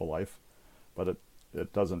 wonderful life, but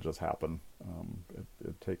it doesn't just happen.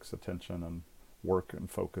 It takes attention and work and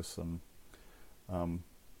focus, and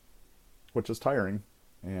which is tiring,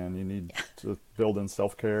 and you need to build in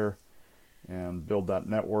self-care and build that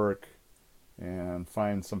network and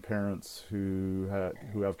find some parents who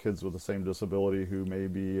have kids with the same disability who may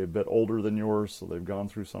be a bit older than yours, so they've gone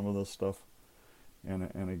through some of this stuff.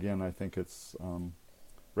 And again, I think it's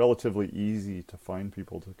relatively easy to find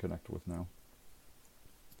people to connect with now.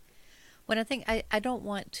 When I don't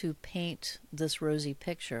want to paint this rosy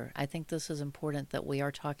picture. I think this is important that we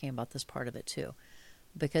are talking about this part of it too,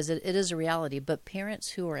 because it is a reality. But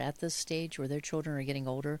parents who are at this stage where their children are getting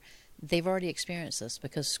older, they've already experienced this,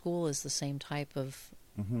 because school is the same type of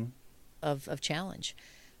challenge,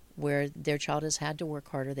 where their child has had to work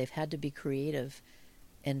harder. They've had to be creative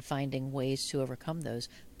in finding ways to overcome those.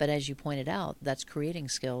 But as you pointed out, that's creating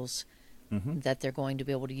skills that they're going to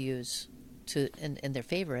be able to use in their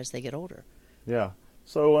favor as they get older. Yeah.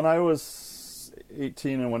 So when I was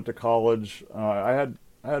 18 and went to college, I had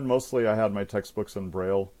my textbooks in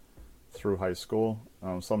Braille through high school.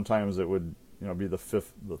 Sometimes it would be the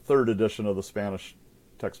third edition of the Spanish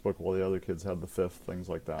textbook, while the other kids had the fifth, things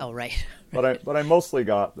like that. Oh, right. But I mostly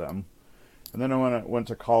got them. And then when I went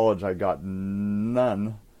to college, I got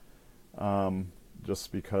none,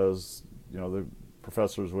 just because the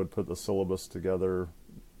professors would put the syllabus together,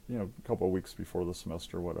 a couple of weeks before the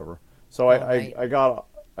semester, or whatever. So right. I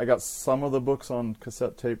got some of the books on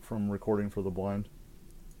cassette tape from Recording for the Blind,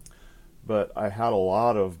 but I had a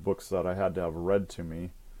lot of books that I had to have read to me.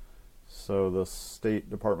 So the State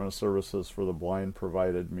Department of Services for the Blind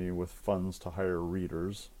provided me with funds to hire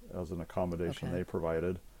readers as an accommodation they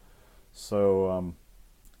provided. So,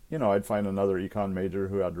 I'd find another econ major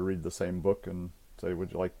who had to read the same book and say,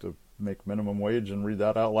 would you like to make minimum wage and read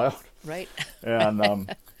that out loud? Right.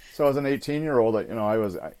 And so as an 18-year-old, I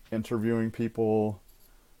was interviewing people,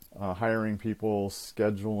 hiring people,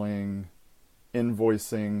 scheduling,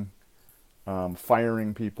 invoicing,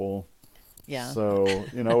 firing people. Yeah. So,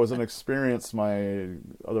 it was an experience my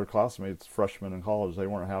other classmates, freshmen in college, they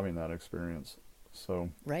weren't having that experience. So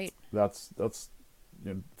right. That's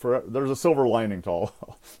there's a silver lining to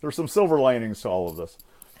there's some silver linings to all of this.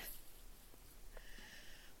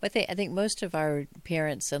 But I think most of our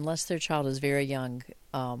parents, unless their child is very young,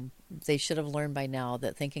 they should have learned by now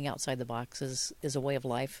that thinking outside the box is a way of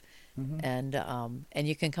life, and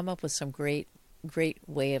you can come up with some great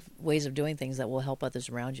ways of doing things that will help others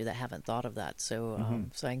around you that haven't thought of that. So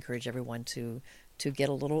so I encourage everyone to get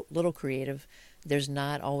a little creative. There's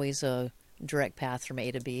not always a direct path from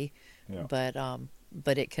A to B,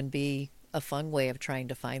 but it can be a fun way of trying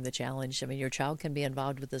to find the challenge. I mean, your child can be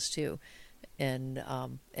involved with this too, and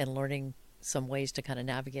learning some ways to kind of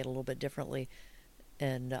navigate a little bit differently,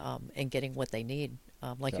 and getting what they need.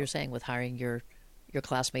 Like you're saying, with hiring your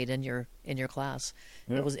classmate in your class,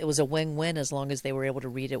 it was a win-win as long as they were able to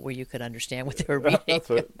read it where you could understand what they were reading.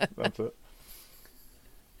 That's it.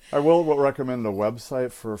 I will recommend a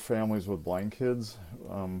website for families with blind kids.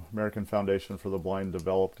 American Foundation for the Blind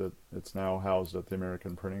developed it. It's now housed at the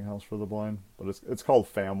American Printing House for the Blind, but it's called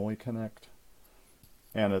Family Connect,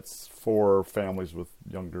 and it's for families with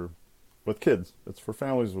kids. It's for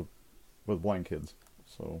families with blind kids.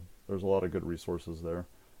 So there's a lot of good resources there.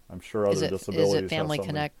 I'm sure other disabilities. Is it Family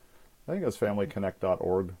Connect? I think it's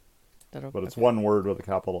familyconnect.org, but it's okay. one word with a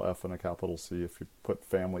capital F and a capital C. If you put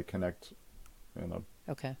Family Connect in a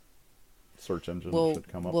search engine, it should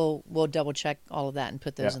come up. We'll double check all of that and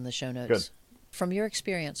put those in the show notes. Good. From your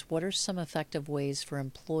experience, what are some effective ways for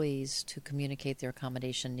employees to communicate their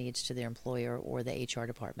accommodation needs to their employer or the HR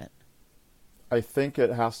department? I think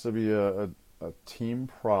it has to be a team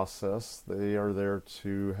process. They are there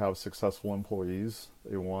to have successful employees.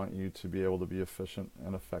 They want you to be able to be efficient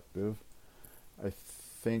and effective. I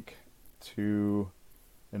think to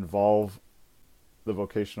involve the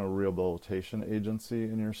vocational rehabilitation agency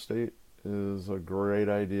in your state is a great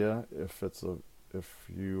idea. If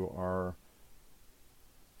you are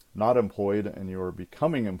not employed and you are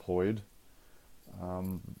becoming employed,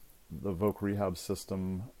 the voc rehab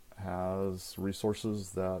system has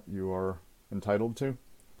resources that you are entitled to.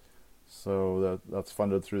 So that's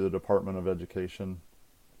funded through the Department of Education.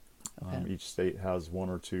 Each state has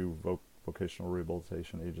one or two vocational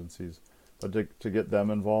rehabilitation agencies, but to get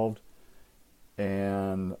them involved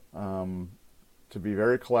and to be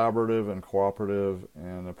very collaborative and cooperative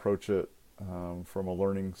and approach it from a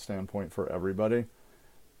learning standpoint for everybody,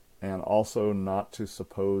 and also not to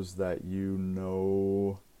suppose that you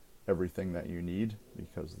know everything that you need,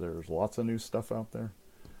 because there's lots of new stuff out there.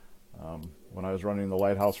 When I was running the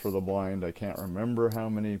Lighthouse for the Blind, I can't remember how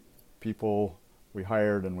many people we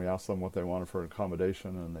hired, and we asked them what they wanted for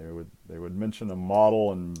accommodation, and they would mention a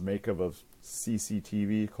model and make of a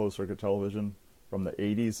CCTV, closed circuit television, from the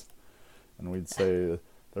 80s, and we'd say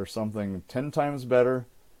There's something 10 times better,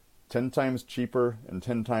 10 times cheaper, and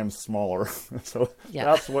 10 times smaller. So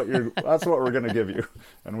that's what we're going to give you,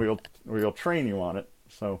 and we'll train you on it.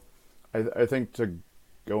 So I think to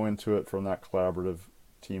go into it from that collaborative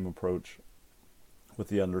team approach with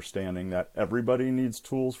the understanding that everybody needs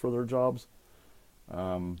tools for their jobs.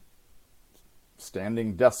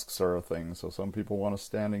 Standing desks are a thing. So some people want a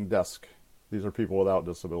standing desk. These are people without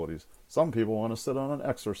disabilities. Some people want to sit on an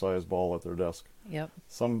exercise ball at their desk. Yep.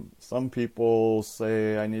 Some people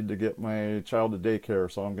say, I need to get my child to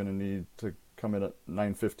daycare, so I'm going to need to come in at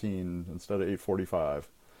 9:15 instead of 8:45.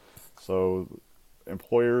 So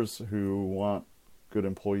employers who want good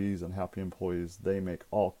employees and happy employees, they make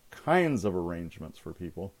all kinds of arrangements for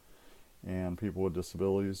people. And people with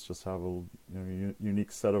disabilities just have a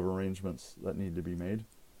unique set of arrangements that need to be made.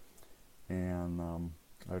 And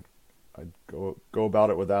I'd go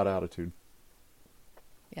about it with that attitude.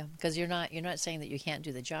 Yeah, because you're not saying that you can't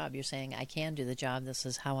do the job. You're saying, I can do the job. This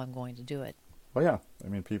is how I'm going to do it. Well, yeah. I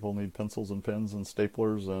mean, people need pencils and pens and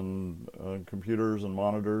staplers and computers and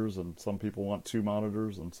monitors. And some people want 2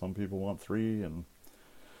 monitors and some people want 3. And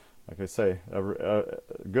like I say,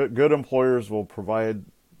 good employers will provide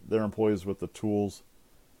their employees with the tools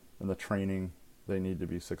and the training they need to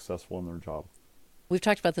be successful in their job. We've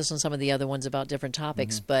talked about this on some of the other ones about different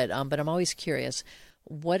topics, but I'm always curious,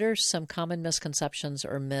 what are some common misconceptions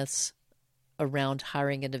or myths around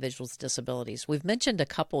hiring individuals with disabilities? We've mentioned a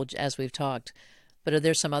couple as we've talked, but are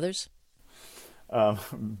there some others?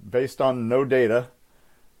 Based on no data,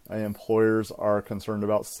 employers are concerned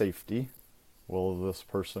about safety. Will this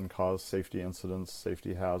person cause safety incidents,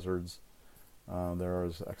 safety hazards? There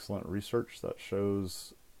is excellent research that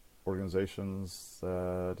shows organizations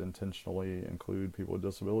that intentionally include people with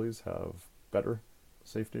disabilities have better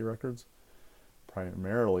safety records,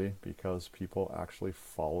 primarily because people actually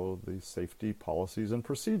follow the safety policies and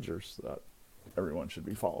procedures that everyone should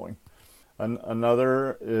be following.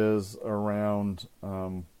 Another is around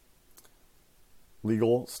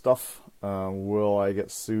legal stuff. Will I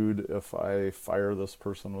get sued if I fire this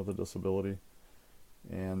person with a disability?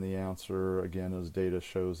 And the answer, again, is data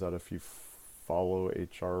shows that if you follow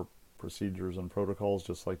HR procedures and protocols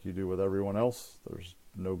just like you do with everyone else, there's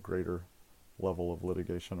no greater level of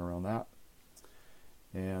litigation around that.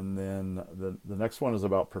 And then the next one is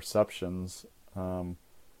about perceptions.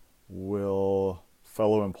 Will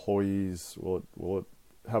fellow employees, will it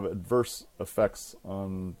have adverse effects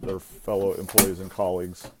on their fellow employees and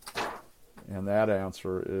colleagues? And that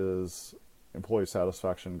answer is employee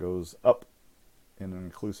satisfaction goes up in an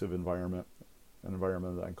inclusive environment, an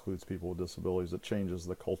environment that includes people with disabilities. It changes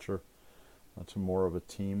the culture to more of a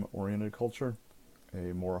team-oriented culture,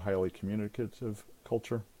 a more highly communicative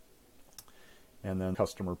culture. And then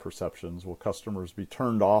customer perceptions. Will customers be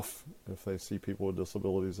turned off if they see people with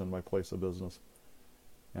disabilities in my place of business?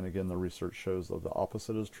 And again, the research shows that the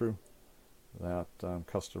opposite is true, that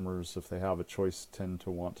customers, if they have a choice, tend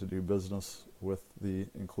to want to do business with the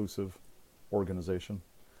inclusive organization.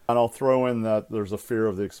 And I'll throw in that there's a fear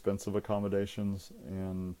of the expense of accommodations,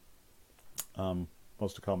 and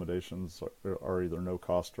most accommodations are either no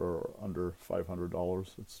cost or under $500.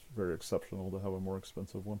 It's very exceptional to have a more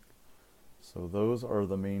expensive one. So those are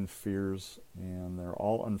the main fears, and they're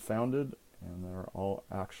all unfounded, and they're all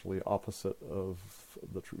actually opposite of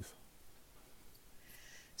the truth.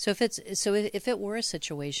 So if it were a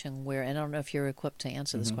situation where, and I don't know if you're equipped to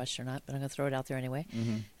answer this question or not, but I'm going to throw it out there anyway.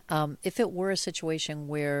 If it were a situation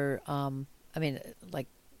where, like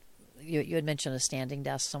you had mentioned a standing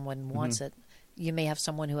desk, someone wants it, you may have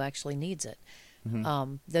someone who actually needs it.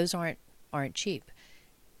 Those aren't cheap.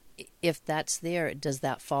 If that's there, does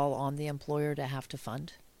that fall on the employer to have to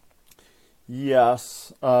fund?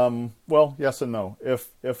 Yes. Well, yes and no.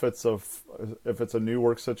 If it's a new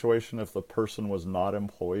work situation, if the person was not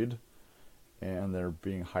employed and they're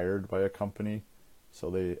being hired by a company,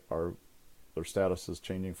 so their status is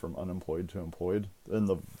changing from unemployed to employed, then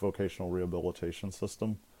the vocational rehabilitation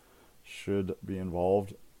system should be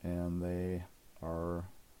involved, and they are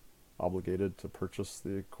obligated to purchase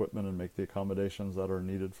the equipment and make the accommodations that are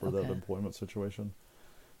needed for that employment situation.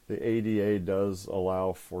 The ADA does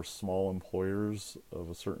allow for small employers of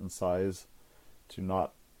a certain size to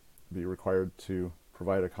not be required to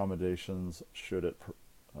provide accommodations should it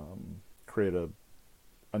create a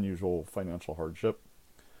unusual financial hardship.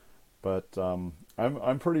 But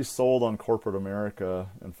I'm pretty sold on corporate America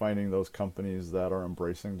and finding those companies that are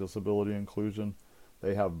embracing disability inclusion.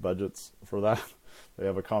 They have budgets for that. They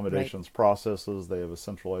have accommodations processes. They have a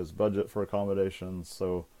centralized budget for accommodations.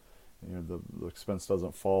 So the expense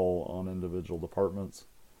doesn't fall on individual departments.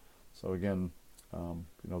 So again,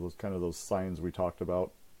 those signs we talked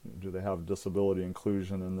about Do they have disability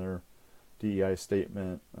inclusion in their DEI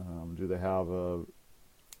statement? Do they have a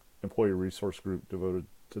employee resource group devoted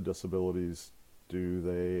to disabilities? Do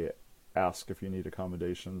they ask if you need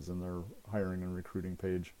accommodations in their hiring and recruiting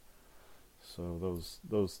page? So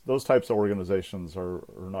those types of organizations are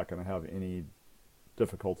not going to have any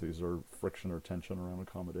difficulties or friction or tension around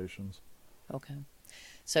accommodations. Okay.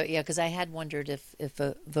 So yeah, because I had wondered if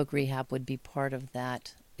a Voc Rehab would be part of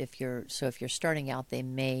that. If you're starting out, they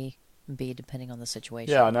may be, depending on the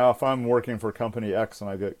situation. Yeah. Now, if I'm working for company X and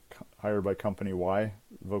I get hired by company Y,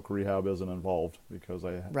 Voc Rehab isn't involved because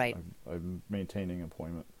I'm maintaining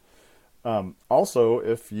employment. Also,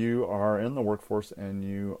 if you are in the workforce and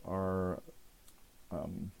you are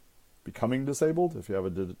becoming disabled, if you have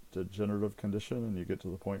a degenerative condition and you get to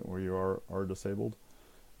the point where you are disabled,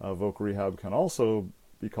 Voc Rehab can also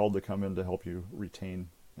be called to come in to help you retain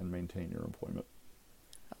and maintain your employment.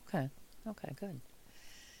 Okay, good.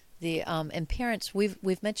 The and parents,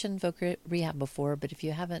 we've mentioned Voc Rehab before, but if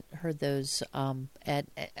you haven't heard those, I'm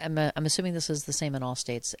assuming this is the same in all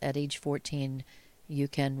states. At age 14, you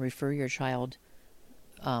can refer your child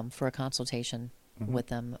for a consultation with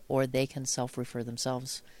them, or they can self-refer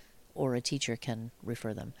themselves, or a teacher can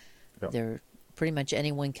refer them. Yep. They're pretty much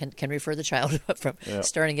anyone can refer the child from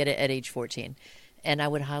starting at age 14. And I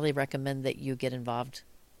would highly recommend that you get involved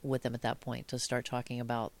with them at that point to start talking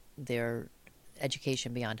about their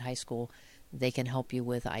education beyond high school. They can help you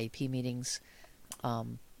with IEP meetings.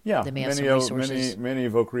 They may have some resources. Many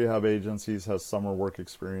Voc Rehab agencies has summer work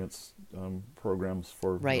experience programs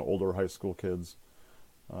for older high school kids.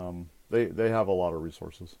 They have a lot of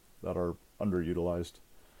resources that are underutilized.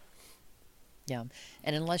 Yeah,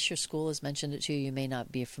 and unless your school has mentioned it to you, you may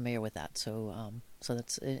not be familiar with that. So, so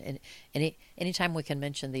that's anytime we can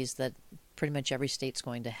mention these, that pretty much every state's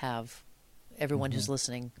going to have. Everyone who's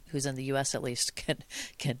listening, who's in the U.S. at least,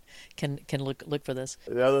 can look for this.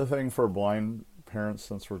 The other thing for blind parents,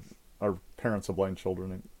 since our parents of blind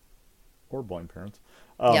children or blind parents,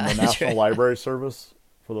 the National Library Service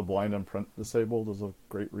for the blind and print disabled is a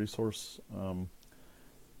great resource.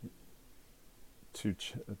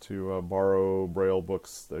 To borrow Braille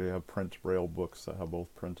books. They have print Braille books that have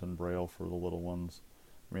both print and Braille for the little ones.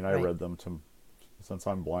 I mean, I read them since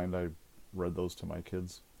I'm blind, I read those to my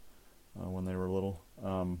kids when they were little.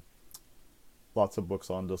 Lots of books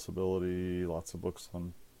on disability, lots of books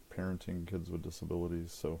on parenting kids with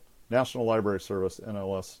disabilities. So National Library Service,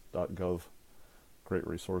 nls.gov, great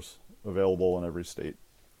resource, available in every state.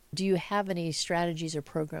 Do you have any strategies or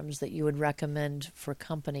programs that you would recommend for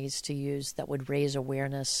companies to use that would raise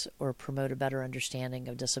awareness or promote a better understanding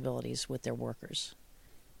of disabilities with their workers?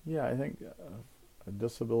 Yeah, I think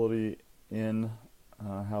Disability In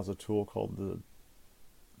has a tool called the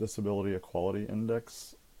Disability Equality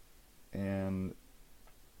Index, and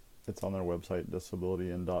it's on their website,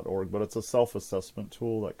 disabilityin.org, but it's a self-assessment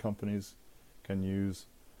tool that companies can use.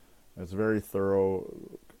 It's very thorough.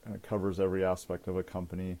 It covers every aspect of a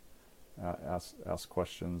company. Ask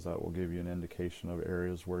questions that will give you an indication of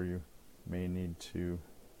areas where you may need to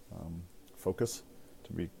focus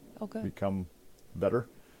to become better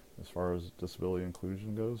as far as disability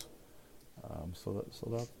inclusion goes. So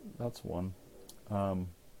that's one.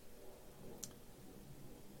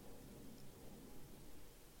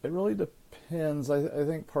 It really depends. I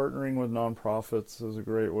think partnering with nonprofits is a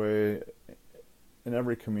great way. In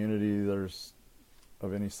every community,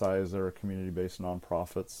 of any size, there are community-based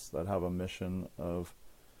nonprofits that have a mission of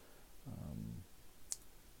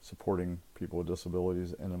supporting people with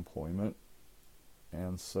disabilities in employment.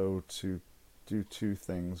 And so to do two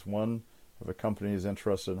things. One, if a company is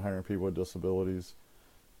interested in hiring people with disabilities,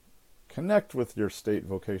 connect with your state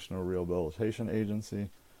vocational rehabilitation agency.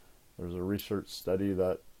 There's a research study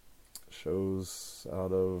that shows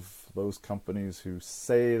out of those companies who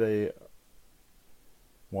say they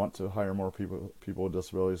want to hire more people with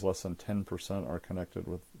disabilities, less than 10% are connected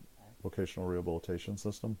with vocational rehabilitation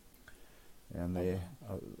system. And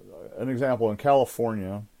an example, in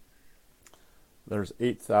California, there's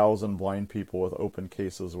 8,000 blind people with open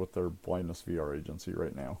cases with their blindness VR agency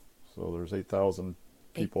right now. So there's 8,000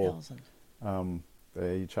 people. 8,000.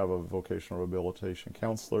 They each have a vocational rehabilitation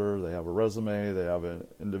counselor. They have a resume. They have an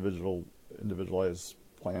individualized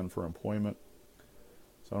plan for employment.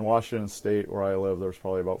 So in Washington State, where I live, there's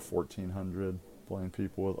probably about 1,400 blind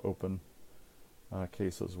people with open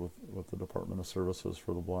cases with the Department of Services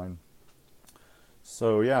for the Blind.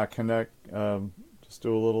 So yeah, connect. Just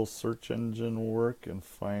do a little search engine work and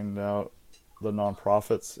find out the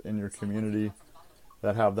nonprofits in your community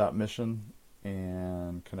that have that mission,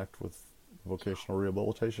 and connect with vocational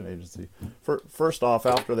rehabilitation agency. First off,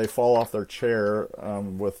 after they fall off their chair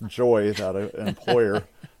with joy that an employer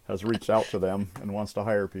has reached out to them and wants to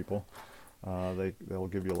hire people, they'll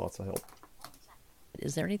give you lots of help.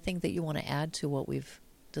 Is there anything that you want to add to what we've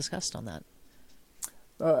discussed on that?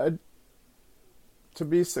 To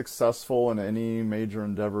be successful in any major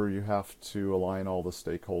endeavor, you have to align all the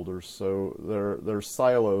stakeholders. So there's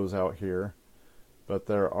silos out here, but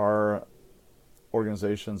there are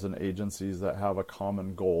organizations and agencies that have a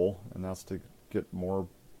common goal, and that's to get more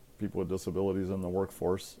people with disabilities in the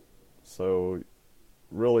workforce. So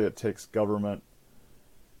really it takes government,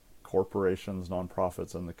 corporations,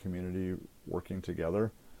 nonprofits, and the community working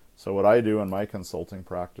together. So what I do in my consulting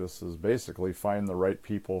practice is basically find the right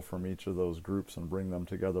people from each of those groups and bring them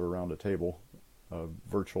together around a table,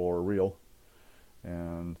 virtual or real,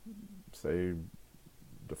 and say,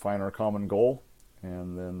 define our common goal,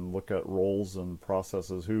 and then look at roles and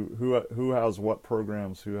processes. Who has what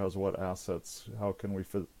programs, who has what assets, how can we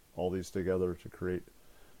fit all these together to create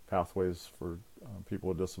pathways for people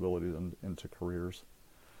with disabilities into careers.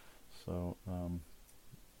 So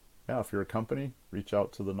if you're a company, reach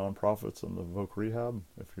out to the nonprofits and the Voc Rehab.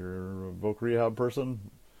 If you're a Voc Rehab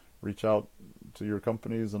person, reach out to your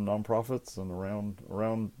companies and nonprofits and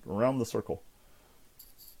around the circle.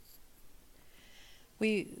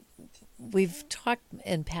 We've talked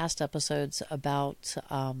in past episodes about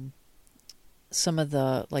some of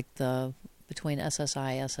the between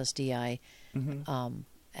SSI, SSDI,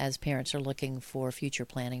 as parents are looking for future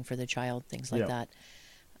planning for their child, things like that.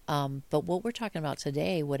 But what we're talking about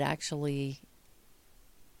today would actually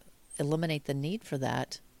eliminate the need for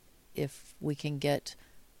that if we can get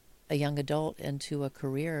a young adult into a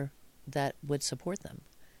career that would support them.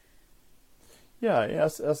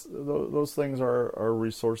 Yes, those things are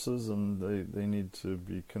resources, and they need to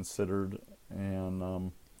be considered.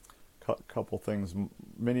 And couple things,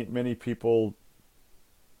 many people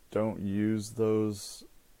don't use those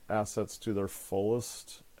assets to their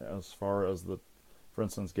fullest as far as for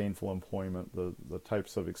instance, gainful employment, the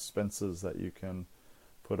types of expenses that you can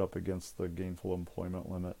put up against the gainful employment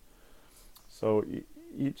limit. So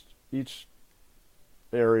each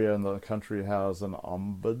area in the country has an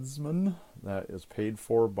ombudsman that is paid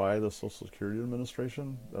for by the Social Security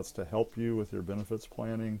Administration. That's to help you with your benefits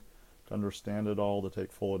planning, to understand it all, to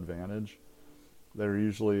take full advantage. They're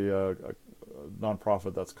usually a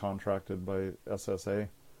nonprofit that's contracted by SSA,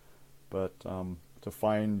 but to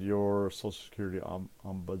find your Social Security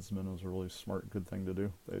ombudsman is a really smart, good thing to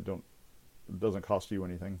do. It doesn't cost you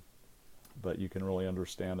anything, but you can really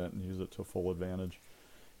understand it and use it to full advantage.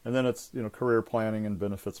 And then it's career planning and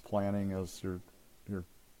benefits planning as your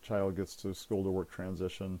child gets to school to work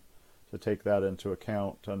transition, to take that into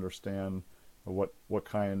account, to understand what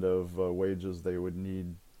kind of wages they would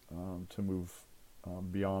need to move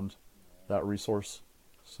beyond that resource.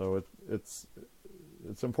 So it's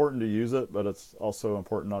important to use it, but it's also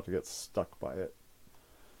important not to get stuck by it.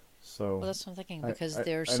 So well, that's what I'm thinking, because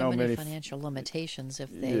there are so many financial limitations if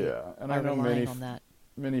they are relying on that.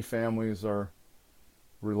 Many families are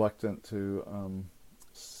reluctant to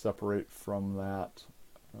separate from that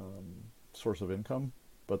source of income,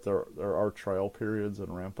 but there are trial periods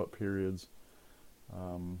and ramp-up periods.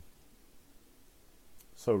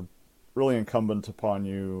 So really incumbent upon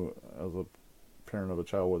you as a parent of a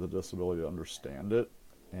child with a disability to understand it.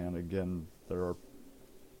 And again, there are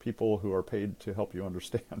people who are paid to help you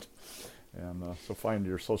understand. And so find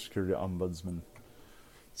your Social Security ombudsman.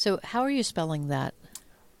 So how are you spelling that?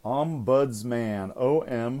 Ombudsman.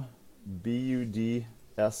 OMBUDSMAN.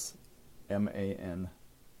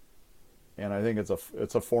 And I think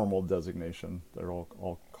it's a formal designation. They're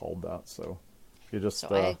all called that. So if you just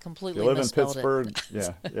I completely if you live in misspelled Pittsburgh,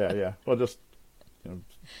 yeah. Well, just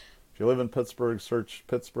if you live in Pittsburgh, search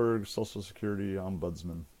Pittsburgh Social Security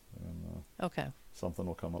Ombudsman, and okay, something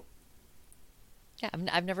will come up. Yeah,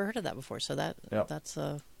 I've never heard of that before. So that's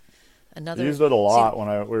another. I used it a lot when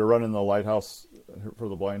we were running the Lighthouse for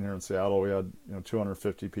the Blind here in Seattle. We had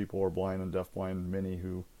 250 people were blind and deafblind, many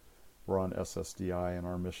who were on SSDI, and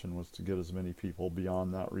our mission was to get as many people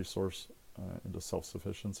beyond that resource into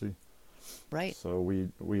self-sufficiency. Right. So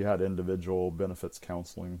we had individual benefits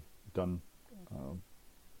counseling done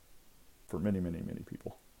for many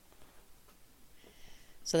people.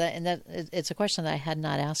 So that it's a question that I had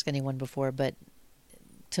not asked anyone before, but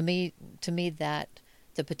to me that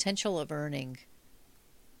the potential of earning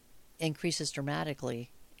increases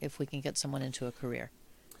dramatically if we can get someone into a career.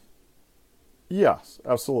 Yes,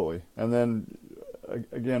 absolutely. And then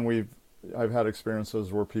again, I've had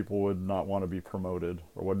experiences where people would not want to be promoted,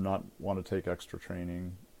 or would not want to take extra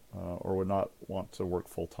training, or would not want to work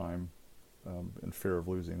full time. in fear of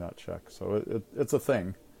losing that check. So it's a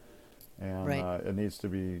thing, and Right. it needs to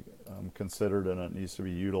be considered, and it needs to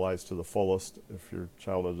be utilized to the fullest. If your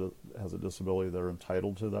child has a disability, they're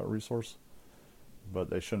entitled to that resource, but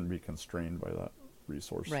they shouldn't be constrained by that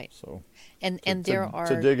resource. Right. So And there to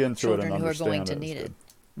are dig into it and children who are going understand to it is need it. good.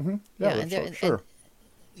 Mm-hmm. Yeah, Yeah, and sure, sure.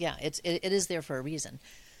 yeah, it is there for a reason.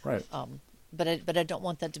 Right, But I don't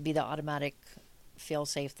want that to be the automatic fail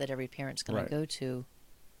safe that every parent's going to right. go to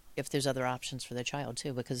if there's other options for their child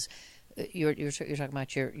too, because you're talking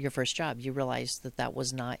about your first job. You realize that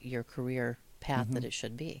was not your career path Mm-hmm. that it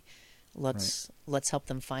should be. Right. Let's help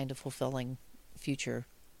them find a fulfilling future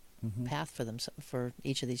Mm-hmm. path for them, for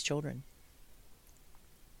each of these children.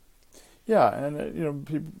 Yeah,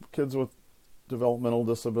 and kids with developmental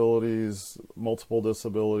disabilities, multiple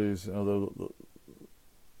disabilities. The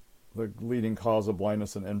leading cause of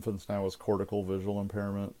blindness in infants now is cortical visual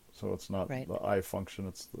impairment. So it's not Right. the eye function;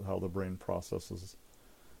 it's how the brain processes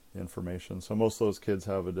the information. So most of those kids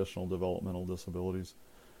have additional developmental disabilities.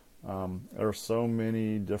 There are so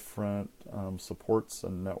many different supports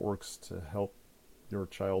and networks to help your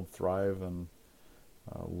child thrive and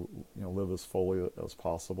live as fully as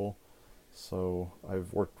possible. So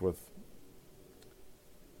I've worked with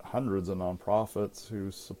hundreds of nonprofits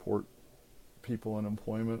who support people in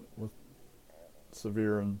employment with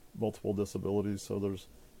severe and multiple disabilities. So there's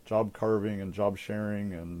job carving and job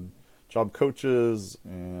sharing and job coaches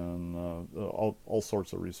and all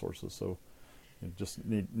sorts of resources. So you just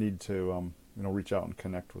need to reach out and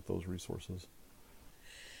connect with those resources.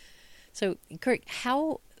 So, Kirk,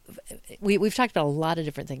 we've talked about a lot of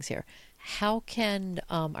different things here. How can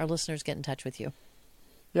our listeners get in touch with you?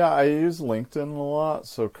 Yeah, I use LinkedIn a lot.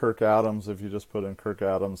 So Kirk Adams, if you just put in Kirk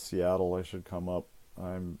Adams Seattle, I should come up.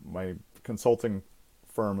 My consulting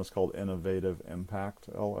firm is called Innovative Impact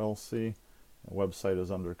LLC. The website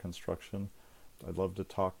is under construction. I'd love to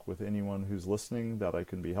talk with anyone who's listening that I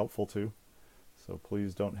can be helpful to. So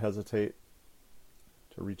please don't hesitate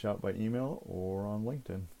to reach out by email or on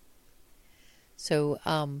LinkedIn. So,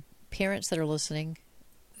 parents that are listening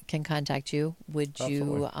can contact you. Would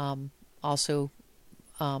Absolutely. you also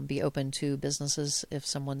be open to businesses if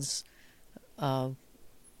someone's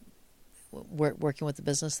working with a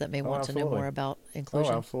business that may want to know Absolutely. more about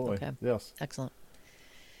inclusion? Oh, absolutely. Okay, Yes. excellent.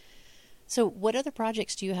 So, what other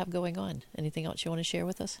projects do you have going on? Anything else you want to share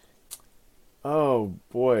with us? Oh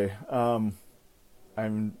boy,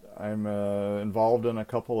 I'm involved in a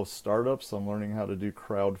couple of startups. I'm learning how to do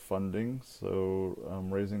crowdfunding, so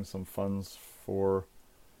I'm raising some funds for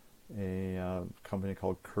a company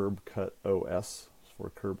called CurbCut OS,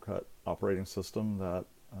 for CurbCut operating system that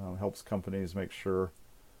helps companies make sure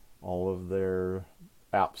all of their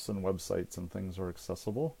apps and websites and things are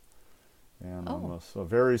accessible. And I'm a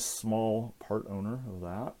very small part owner of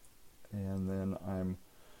that. And then I'm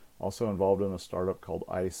also involved in a startup called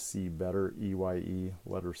I See Better, EYE,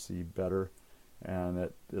 letter C, Better. And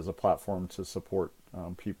it is a platform to support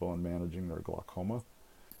people in managing their glaucoma.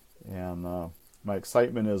 And my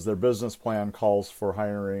excitement is their business plan calls for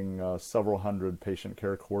hiring several hundred patient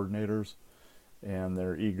care coordinators. And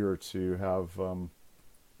they're eager to have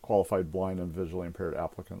qualified blind and visually impaired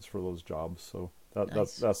applicants for those jobs. So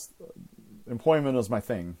that's employment is my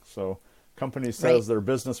thing. So company says their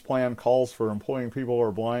business plan calls for employing people who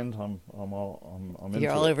are blind. I'm into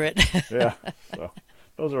You're all over it. Yeah. So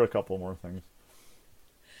those are a couple more things.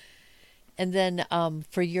 And then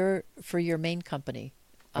for your main company,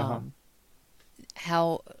 are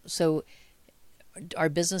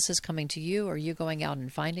businesses coming to you? Are you going out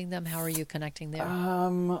and finding them? How are you connecting there?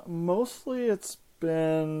 Mostly it's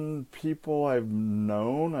been people I've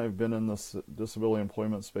known. I've been in this disability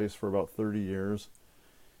employment space for about 30 years.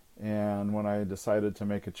 And when I decided to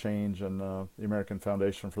make a change, and the American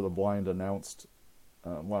Foundation for the Blind announced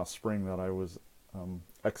last spring that I was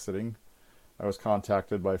exiting, I was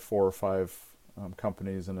contacted by 4 or 5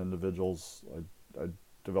 companies and individuals I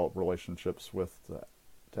developed relationships with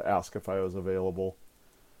to ask if I was available,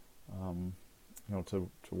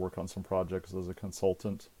 to work on some projects as a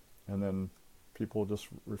consultant. And then people just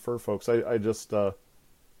refer folks. I just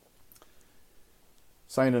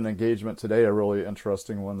signed an engagement today, a really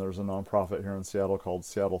interesting one. There's a nonprofit here in Seattle called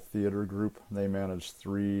Seattle Theater Group. They manage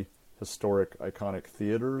 3 historic, iconic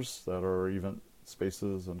theaters that are event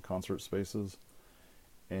spaces and concert spaces.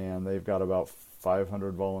 And they've got about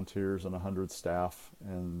 500 volunteers and 100 staff.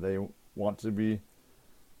 And they want to be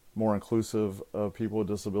more inclusive of people with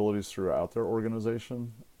disabilities throughout their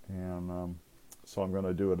organization. And so I'm going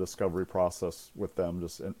to do a discovery process with them,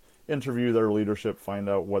 just interview their leadership, find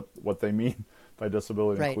out what they mean by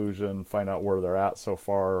disability inclusion, find out where they're at so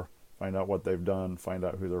far, find out what they've done, find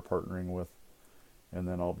out who they're partnering with, and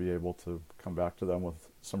then I'll be able to come back to them with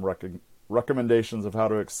some recommendations of how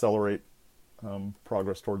to accelerate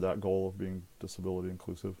progress toward that goal of being disability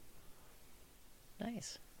inclusive.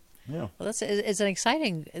 Nice. Yeah. Well, it's an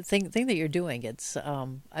exciting thing that you're doing. It's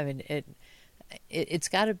it's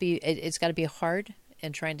got to be hard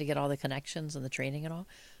in trying to get all the connections and the training and all,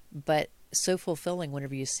 but so fulfilling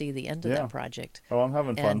whenever you see the end of that project. Oh, I'm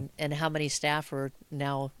having fun. And how many staff are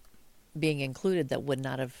now being included that would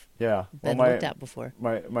not have been my, looked at before.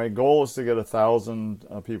 My goal is to get 1,000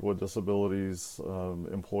 people with disabilities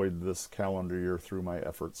employed this calendar year through my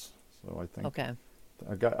efforts. So I think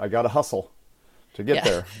I got to hustle to get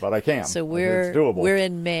there, but I can. So it's doable. We're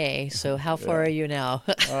in May. So how far are you now?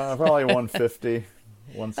 Probably 150,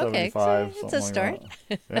 175. Okay, so it's a start.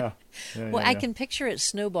 Like that. Well, I can picture it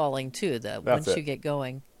snowballing too. Once you get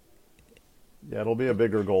going. Yeah, it'll be a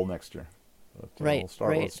bigger goal next year. But, right.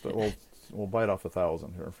 We'll bite off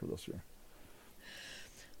 1,000 here for this year.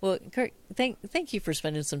 Well, Kirk, thank you for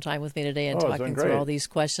spending some time with me today and talking through all these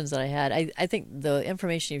questions that I had. I think the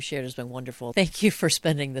information you've shared has been wonderful. Thank you for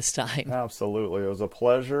spending this time. Absolutely. It was a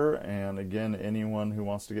pleasure. And again, anyone who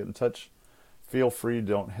wants to get in touch, feel free.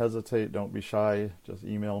 Don't hesitate. Don't be shy. Just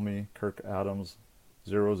email me,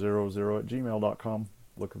 kirkadams000@gmail.com.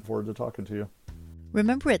 Looking forward to talking to you.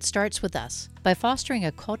 Remember, it starts with us. By fostering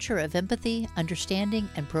a culture of empathy, understanding,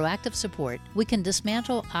 and proactive support, we can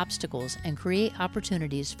dismantle obstacles and create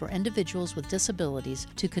opportunities for individuals with disabilities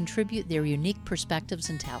to contribute their unique perspectives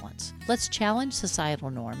and talents. Let's challenge societal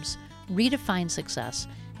norms, redefine success,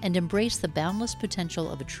 and embrace the boundless potential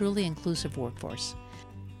of a truly inclusive workforce.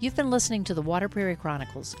 You've been listening to the Water Prairie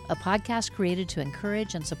Chronicles, a podcast created to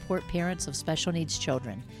encourage and support parents of special needs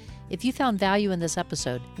children. If you found value in this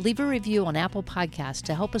episode, leave a review on Apple Podcasts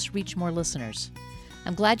to help us reach more listeners.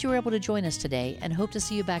 I'm glad you were able to join us today and hope to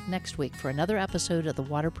see you back next week for another episode of the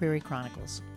Water Prairie Chronicles.